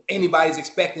anybody's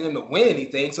expecting them to win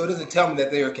anything, so it doesn't tell me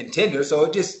that they're a contender.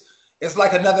 So it's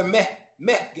like another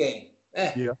meh game.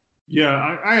 Yeah,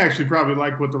 I actually probably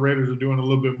like what the Raiders are doing a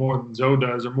little bit more than Zoe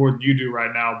does, or more than you do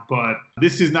right now, but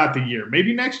this is not the year.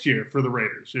 Maybe next year for the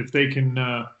Raiders, if they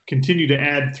can continue to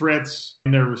add threats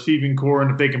in their receiving core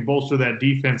and if they can bolster that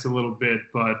defense a little bit.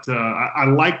 But I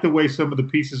like the way some of the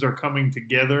pieces are coming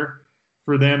together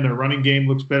for them. Their running game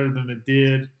looks better than it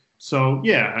did. So,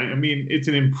 yeah, I mean, it's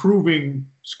an improving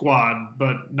squad,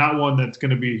 but not one that's going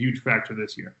to be a huge factor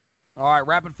this year. All right,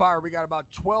 rapid fire. We got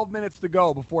about 12 minutes to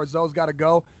go before Zoe's got to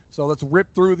go. So let's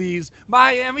rip through these.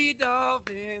 Miami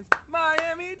Dolphins,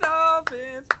 Miami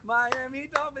Dolphins, Miami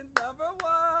Dolphins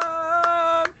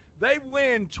 #1. They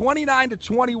win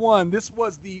 29-21. This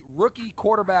was the rookie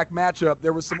quarterback matchup.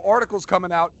 There was some articles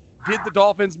coming out. Did the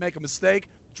Dolphins make a mistake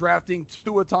drafting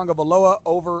Tua Tagovailoa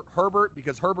over Herbert?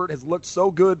 Because Herbert has looked so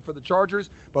good for the Chargers,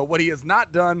 but what he has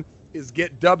not done is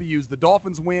get W's. The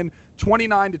Dolphins win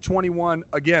 29-21.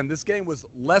 Again, this game was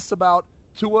less about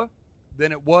Tua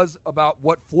than it was about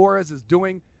what Flores is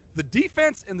doing. The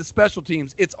defense and the special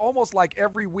teams, it's almost like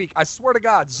every week. I swear to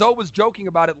God, Zoe was joking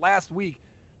about it last week,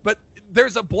 but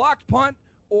there's a blocked punt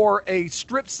or a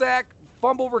strip sack,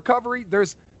 fumble recovery.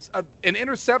 There's an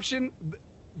interception.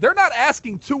 They're not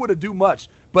asking Tua to do much,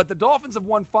 but the Dolphins have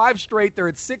won 5 straight. They're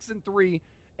at 6-3,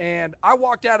 and I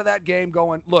walked out of that game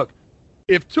going, look,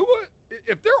 if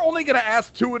they're only going to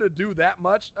ask Tua to do that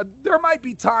much, there might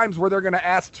be times where they're going to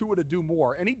ask Tua to do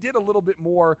more. And he did a little bit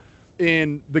more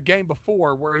in the game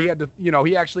before where he had to,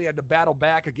 he actually had to battle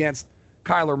back against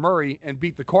Kyler Murray and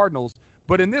beat the Cardinals.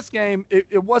 But in this game,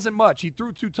 it wasn't much. He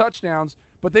threw 2 touchdowns,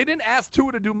 but they didn't ask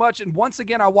Tua to do much. And once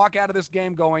again, I walk out of this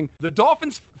game going, the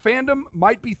Dolphins fandom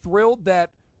might be thrilled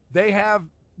that they have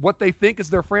what they think is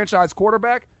their franchise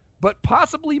quarterback, but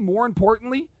possibly more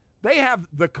importantly, they have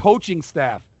the coaching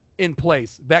staff in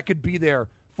place that could be there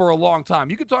for a long time.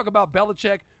 You could talk about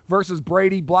Belichick versus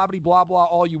Brady, blah, blah, blah, blah,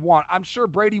 all you want. I'm sure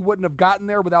Brady wouldn't have gotten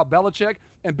there without Belichick,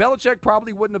 and Belichick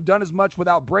probably wouldn't have done as much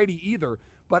without Brady either.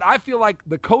 But I feel like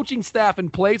the coaching staff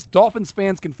in place, Dolphins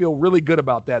fans can feel really good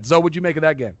about that. Zoe, what'd you make of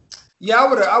that game? Yeah,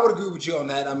 I would agree with you on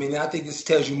that. I mean, I think this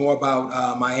tells you more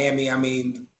about Miami. I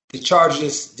mean, the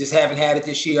Chargers just haven't had it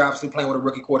this year, obviously playing with a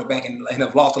rookie quarterback and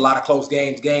have lost a lot of close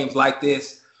games like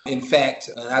this. In fact,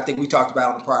 I think we talked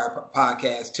about on the prior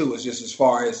podcast, too, is just as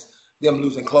far as them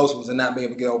losing close ones and not being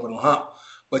able to get over the hump.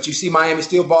 But you see Miami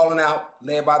still balling out,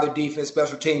 led by their defense,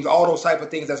 special teams, all those type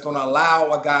of things that's going to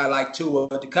allow a guy like Tua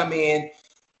to come in,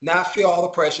 not feel all the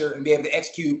pressure, and be able to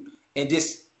execute and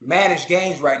just manage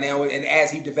games right now and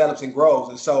as he develops and grows.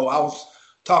 And so I was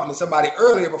talking to somebody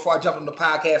earlier before I jumped on the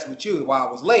podcast with you while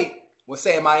I was late, was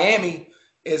saying Miami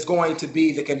is going to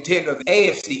be the contender of the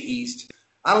AFC East.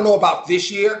 I don't know about this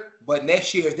year, but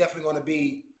next year is definitely going to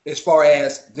be as far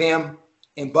as them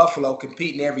in Buffalo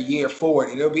competing every year forward.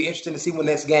 And it'll be interesting to see when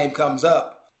this game comes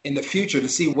up in the future to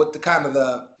see what the kind of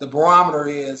the barometer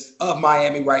is of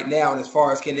Miami right now. And as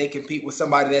far as can they compete with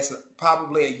somebody that's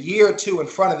probably a year or two in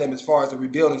front of them as far as the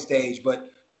rebuilding stage.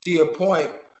 But to your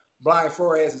point, Brian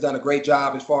Flores has done a great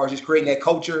job as far as just creating that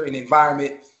culture and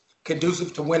environment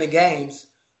conducive to winning games.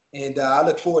 And I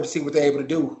look forward to see what they're able to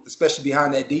do, especially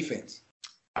behind that defense.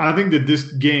 I think that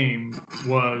this game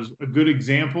was a good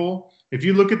example. If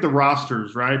you look at the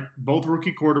rosters, right, both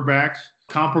rookie quarterbacks,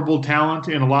 comparable talent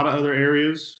in a lot of other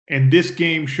areas, and this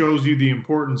game shows you the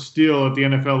importance still at the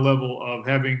NFL level of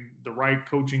having the right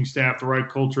coaching staff, the right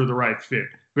culture, the right fit.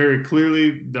 Very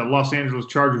clearly, the Los Angeles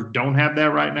Chargers don't have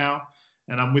that right now,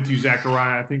 and I'm with you,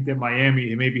 Zachariah. I think that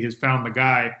Miami maybe has found the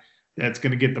guy that's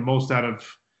going to get the most out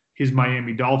of his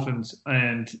Miami Dolphins.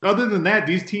 And other than that,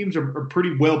 these teams are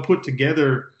pretty well put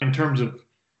together in terms of,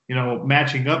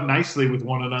 matching up nicely with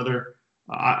one another.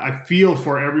 I feel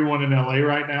for everyone in LA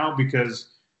right now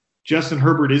because Justin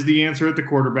Herbert is the answer at the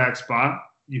quarterback spot.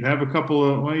 You have a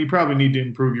couple of, you probably need to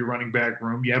improve your running back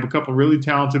room. You have a couple really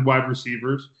talented wide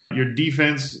receivers. Your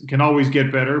defense can always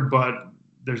get better, but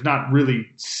there's not really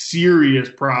serious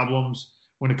problems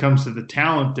when it comes to the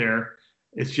talent there.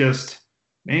 It's just,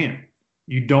 man,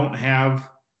 you don't have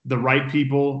the right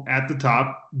people at the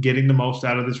top getting the most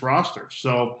out of this roster.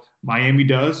 So Miami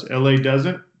does, LA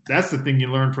doesn't. That's the thing you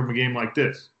learn from a game like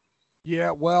this.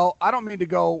 Yeah, well, I don't mean to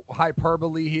go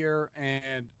hyperbole here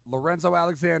and Lorenzo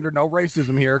Alexander, no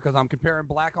racism here because I'm comparing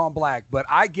black on black, but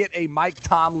I get a Mike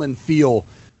Tomlin feel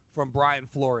from Brian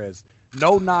Flores.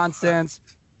 No nonsense,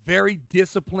 very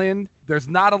disciplined. There's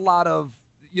not a lot of,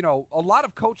 a lot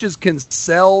of coaches can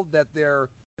sell that they're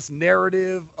this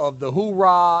narrative of the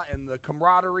hoorah and the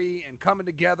camaraderie and coming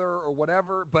together or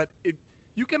whatever, but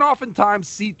you can oftentimes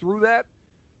see through that,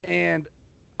 and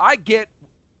I get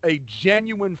a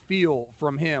genuine feel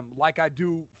from him like I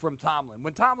do from Tomlin.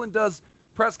 When Tomlin does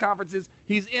press conferences,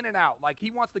 he's in and out. Like,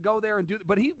 he wants to go there and do it,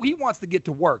 but he wants to get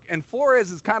to work. And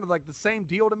Flores is kind of like the same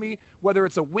deal to me. Whether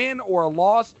it's a win or a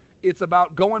loss, it's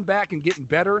about going back and getting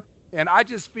better. And I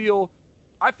feel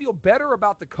better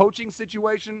about the coaching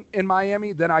situation in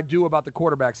Miami than I do about the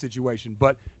quarterback situation.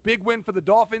 But big win for the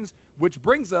Dolphins, which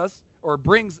brings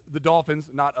the Dolphins,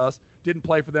 not us, didn't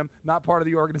play for them, not part of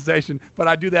the organization, but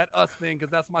I do that us thing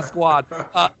because that's my squad.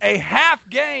 A half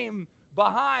game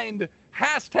behind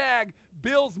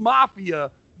 #Bills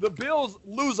Mafia. The Bills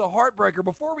lose a heartbreaker.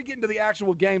 Before we get into the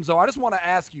actual games, though, I just want to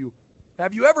ask you,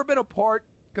 have you ever been a part,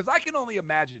 because I can only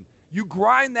imagine, you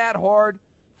grind that hard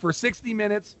for 60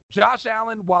 minutes. Josh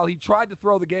Allen, while he tried to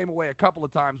throw the game away a couple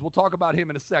of times, we'll talk about him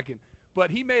in a second, but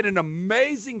he made an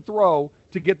amazing throw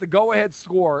to get the go-ahead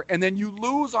score, and then you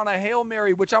lose on a Hail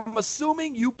Mary, which I'm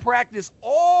assuming you practice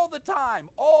all the time,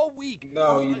 all week.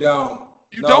 No, you don't.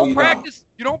 You don't practice?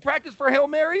 You don't practice for Hail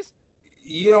Marys?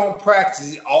 You don't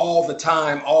practice all the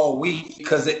time, all week,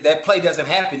 because that play doesn't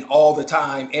happen all the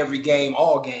time, every game,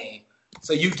 all game.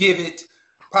 So you give it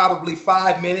probably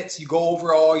 5 minutes. You go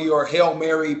over all your Hail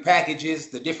Mary packages,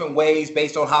 the different ways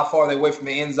based on how far they're away from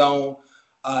the end zone.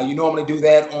 You normally do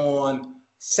that on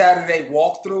Saturday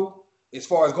walkthrough as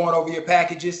far as going over your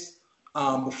packages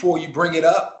before you bring it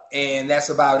up, and that's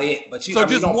about it. But you don't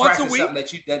practice something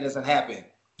that doesn't happen.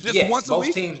 Once a week?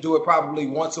 Most teams do it probably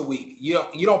once a week.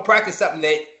 You don't practice something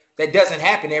that doesn't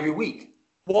happen every week.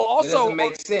 Well, also it doesn't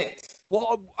make sense.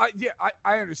 Well,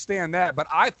 I understand that, but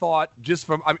I thought just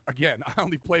from again, I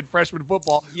only played freshman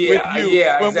football. with you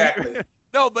exactly.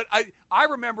 No, but I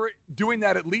remember doing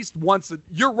that at least once.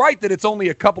 You're right that it's only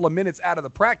a couple of minutes out of the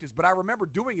practice, but I remember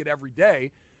doing it every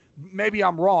day. Maybe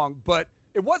I'm wrong, but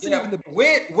it wasn't even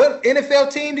what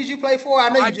NFL team did you play for? I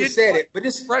know you just said it, but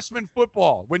this freshman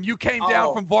football when you came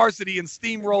down from varsity and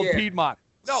steamrolled Piedmont.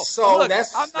 No, so look,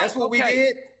 that's what we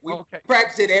did. We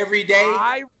practiced it every day.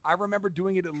 I remember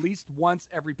doing it at least once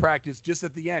every practice, just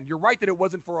at the end. You're right that it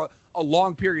wasn't for a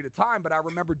long period of time, but I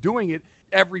remember doing it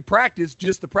every practice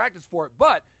just to practice for it.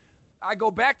 But I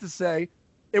go back to say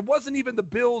it wasn't even the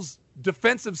Bills'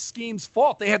 defensive scheme's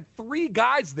fault. They had 3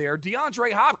 guys there.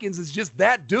 DeAndre Hopkins is just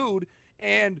that dude,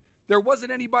 and there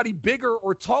wasn't anybody bigger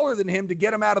or taller than him to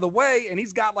get him out of the way, and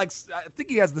he's got I think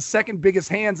he has the second biggest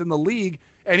hands in the league,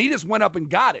 and he just went up and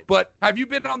got it. But have you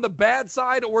been on the bad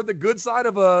side or the good side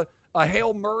of a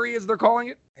Hail Murray, as they're calling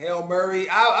it? Hail Murray?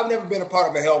 I've never been a part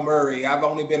of a Hail Murray. I've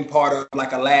only been part of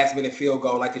like a last-minute field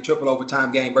goal, like the triple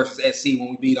overtime game versus SC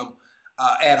when we beat them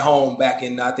at home back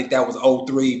in, I think that was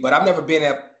 2003. But I've never been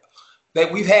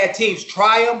that we've had teams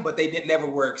try them, but they never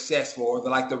were successful, or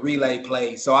the relay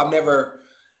play. So I've never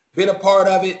been a part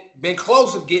of it, been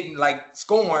close to getting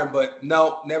scoring, but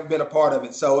no, never been a part of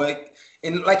it. So,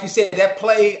 and like you said, that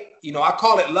play, I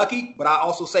call it lucky, but I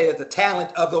also say that the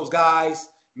talent of those guys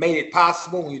made it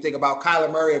possible. When you think about Kyler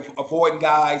Murray avoiding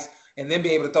guys and then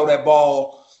being able to throw that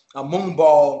ball, a moon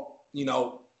ball,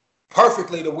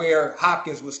 perfectly to where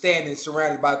Hopkins was standing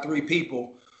surrounded by 3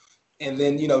 people. And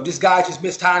then, this guy just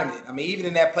mistimed it. I mean, even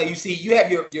in that play, you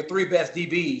have your 3 best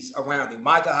DBs around him,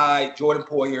 Micah Hyde, Jordan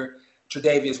Poyer,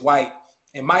 Tre'Davious White,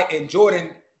 and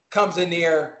Jordan comes in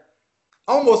there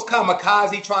almost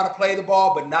kamikaze trying to play the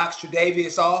ball, but knocks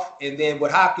Tre'Davious off. And then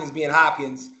with Hopkins being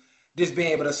Hopkins, just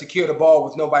being able to secure the ball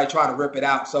with nobody trying to rip it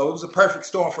out. So it was a perfect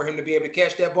storm for him to be able to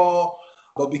catch that ball.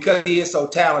 But because he is so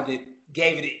talented,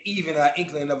 gave it even an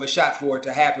inkling of a shot for it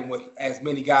to happen with as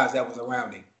many guys that was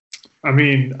around him. I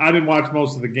mean, I didn't watch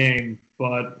most of the game,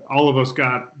 but all of us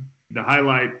got the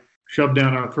highlight shoved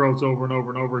down our throats over and over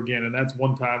and over again. And that's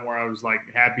one time where I was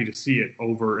happy to see it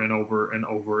over and over and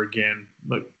over again.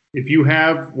 Look, if you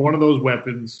have one of those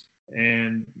weapons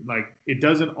and it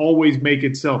doesn't always make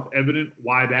itself evident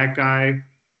why that guy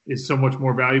is so much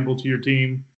more valuable to your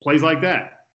team, plays like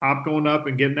that. Hop going up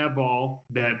and getting that ball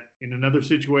that in another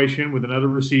situation with another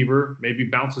receiver maybe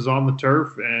bounces on the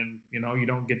turf and, you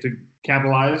don't get to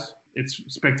capitalize. It's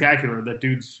spectacular that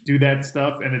dudes do that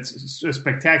stuff, and it's a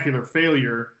spectacular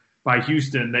failure by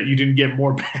Houston that you didn't get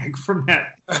more back from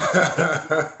that.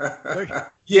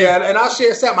 Yeah, and I'll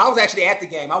share something. I was actually at the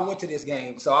game. I went to this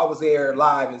game, so I was there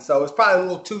live, and so it's probably a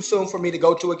little too soon for me to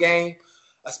go to a game,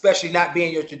 especially not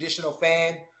being your traditional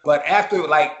fan. But after,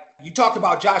 you talked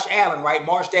about Josh Allen, right?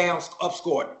 March down, up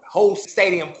scored. Whole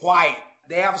stadium quiet.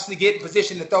 They obviously get in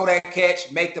position to throw that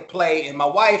catch, make the play. And my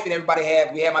wife and everybody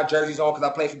we had my jerseys on because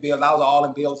I played for Bills. I was all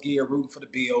in Bills gear, rooting for the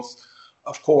Bills,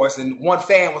 of course. And one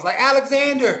fan was like,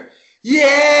 Alexander,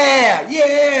 yeah.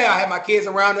 I had my kids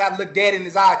around me. I looked dead in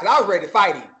his eyes because I was ready to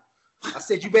fight him. I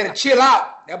said, you better chill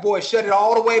out. That boy shut it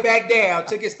all the way back down,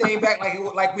 took his thing back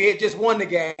like we had just won the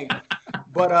game.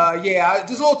 But,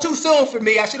 just a little too soon for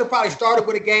me. I should have probably started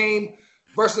with a game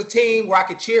versus a team where I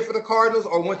could cheer for the Cardinals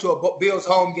or went to a Bills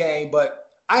home game. But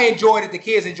I enjoyed it. The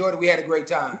kids enjoyed it. We had a great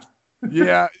time.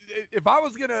 Yeah. If I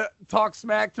was going to talk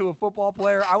smack to a football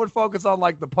player, I would focus on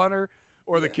the punter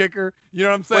or the kicker. You know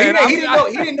what I'm saying?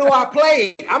 Well, he didn't know I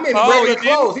played. I'm in regular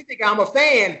clothes. He think I'm a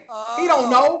fan. He don't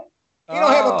know. He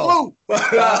don't have a clue.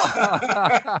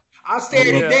 I stared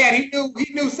him down.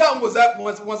 He knew something was up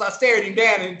once I stared him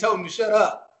down and told him to shut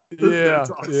up. Yeah,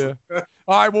 awesome. yeah.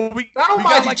 All right, well, I don't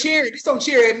mind you cheering. Just don't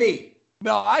cheer at me.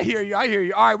 No, I hear you.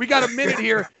 All right, we got a minute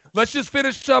here. Let's just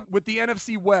finish up with the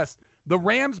NFC West. The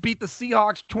Rams beat the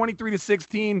Seahawks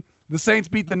 23-16. The Saints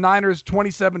beat the Niners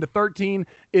 27-13.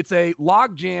 It's a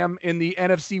logjam in the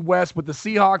NFC West with the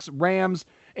Seahawks, Rams,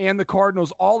 and the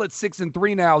Cardinals all at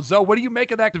 6-3 now. Zoe, what do you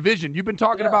make of that division? You've been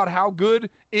talking about how good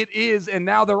it is, and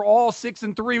now they're all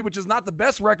 6-3, which is not the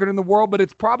best record in the world, but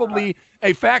it's probably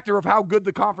a factor of how good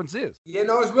the conference is. Yeah,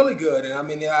 no, it's really good. And I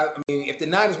mean, if the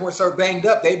Niners weren't so banged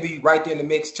up, they'd be right there in the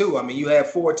mix too. I mean, you have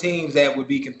 4 teams that would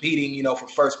be competing, for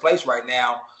first place right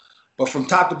now. But from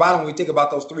top to bottom, when we think about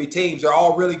those 3 teams, they're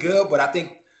all really good. But I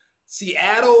think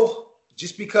Seattle,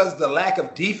 just because the lack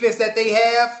of defense that they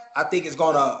have, I think is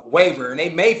going to waver. And they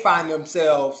may find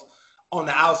themselves on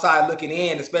the outside looking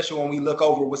in, especially when we look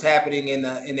over what's happening in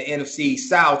the NFC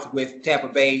South with Tampa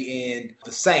Bay and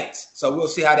the Saints. So we'll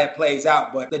see how that plays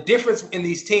out. But the difference in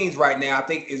these teams right now, I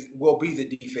think, will be the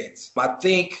defense. I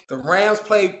think the Rams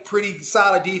play pretty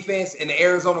solid defense, and the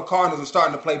Arizona Cardinals are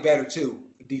starting to play better too.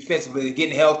 Defensively, they're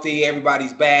getting healthy.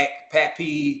 Everybody's back. Pat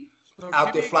P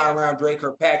out there flying around Drake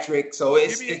Kirkpatrick. So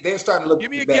they're starting to look better.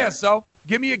 Give me a guess, so.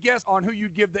 Give me a guess on who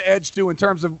you'd give the edge to in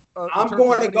terms of I'm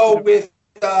going to go with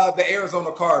the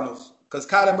Arizona Cardinals because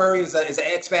Kyler Murray is an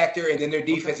X factor, and then their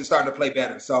defense is starting to play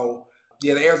better. So,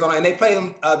 yeah, the Arizona. And they play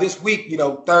them this week,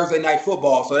 Thursday Night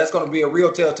Football. So that's going to be a real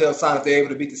telltale sign if they're able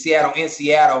to beat the Seattle in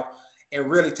Seattle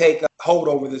and really take a hold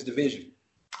over this division.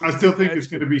 I still think it's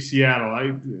going to be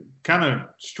Seattle. Kind of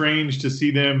strange to see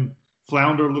them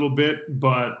flounder a little bit,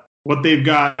 but what they've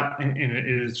got, and it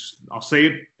is, I'll say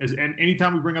it, as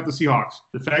anytime we bring up the Seahawks,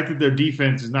 the fact that their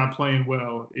defense is not playing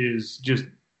well is just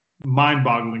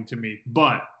mind-boggling to me.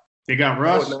 But they got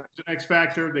Russ, who's an X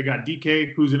factor. They got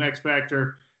DK, who's an X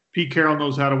factor. Pete Carroll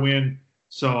knows how to win.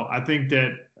 So I think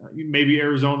that maybe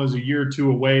Arizona's a year or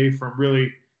 2 away from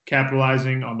really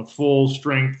capitalizing on the full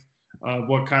strength of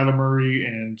what Kyler Murray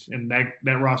and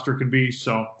that roster can be.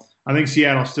 So I think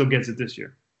Seattle still gets it this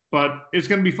year. But it's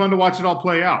going to be fun to watch it all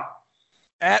play out.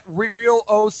 At Real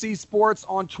OC Sports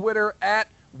on Twitter, at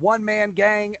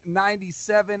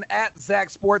OneManGang97, at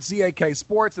Zach Sports, ZAK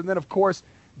Sports, and then, of course,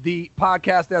 the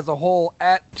podcast as a whole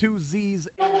at 2Z's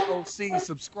and OC.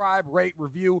 Subscribe, rate,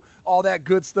 review, all that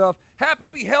good stuff.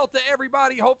 Happy health to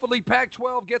everybody. Hopefully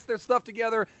Pac-12 gets their stuff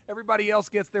together. Everybody else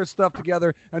gets their stuff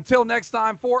together. Until next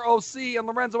time, for OC and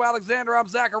Lorenzo Alexander, I'm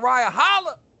Zachariah.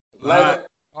 Holla! Later.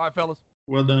 All right, fellas.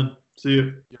 Well done. See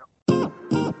you. Yeah.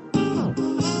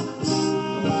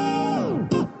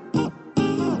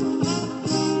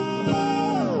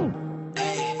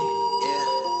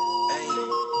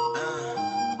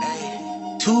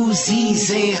 Two Z's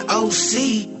and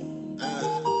OC.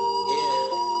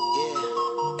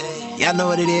 Y'all know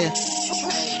what it is.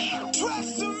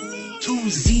 2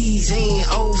 Z's and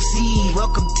OC.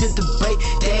 Welcome to the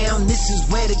breakdown. This is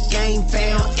where the game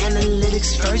found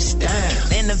analytics first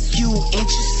down. In a few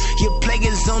inches, your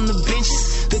players on the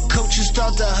benches. The coaches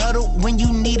start to huddle when you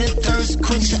need a thirst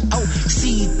quencher.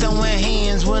 OC throwing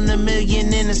hands, 1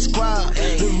 million in the squad.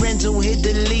 Lorenzo hit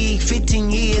the league,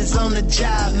 15 years on the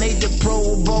job. Made the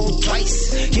Pro Bowl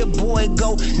twice. Your boy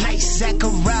go nice.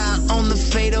 Zachariah on the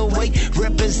fadeaway.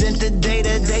 Represent the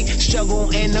day-to-day struggle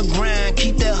and the grind.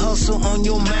 Keep the hustle on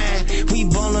your mind. We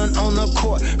ballin' on the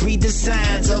court. Read the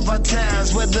signs of our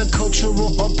times, whether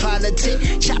cultural or politic.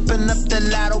 Chopping up the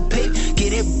lotto pit.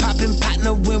 Get it poppin',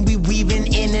 partner, when we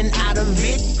weaving in and out of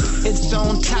it. It's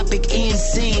on topic, in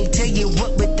sync. Tell you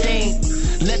what we think.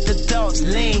 Let the thoughts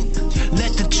link.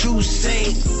 Let the truth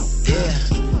sink. Yeah.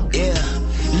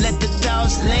 Let the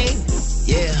thoughts link.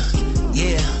 Yeah.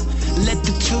 Let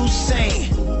the truth sink.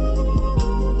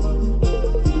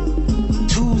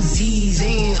 2 Z's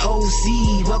and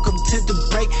OC. Welcome to the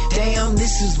breakdown.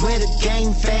 This is where the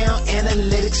game found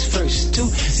analytics first. 2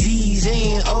 Z's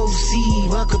and OC.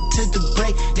 Welcome to the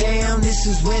breakdown. This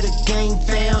is where the game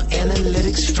found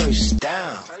analytics first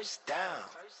down.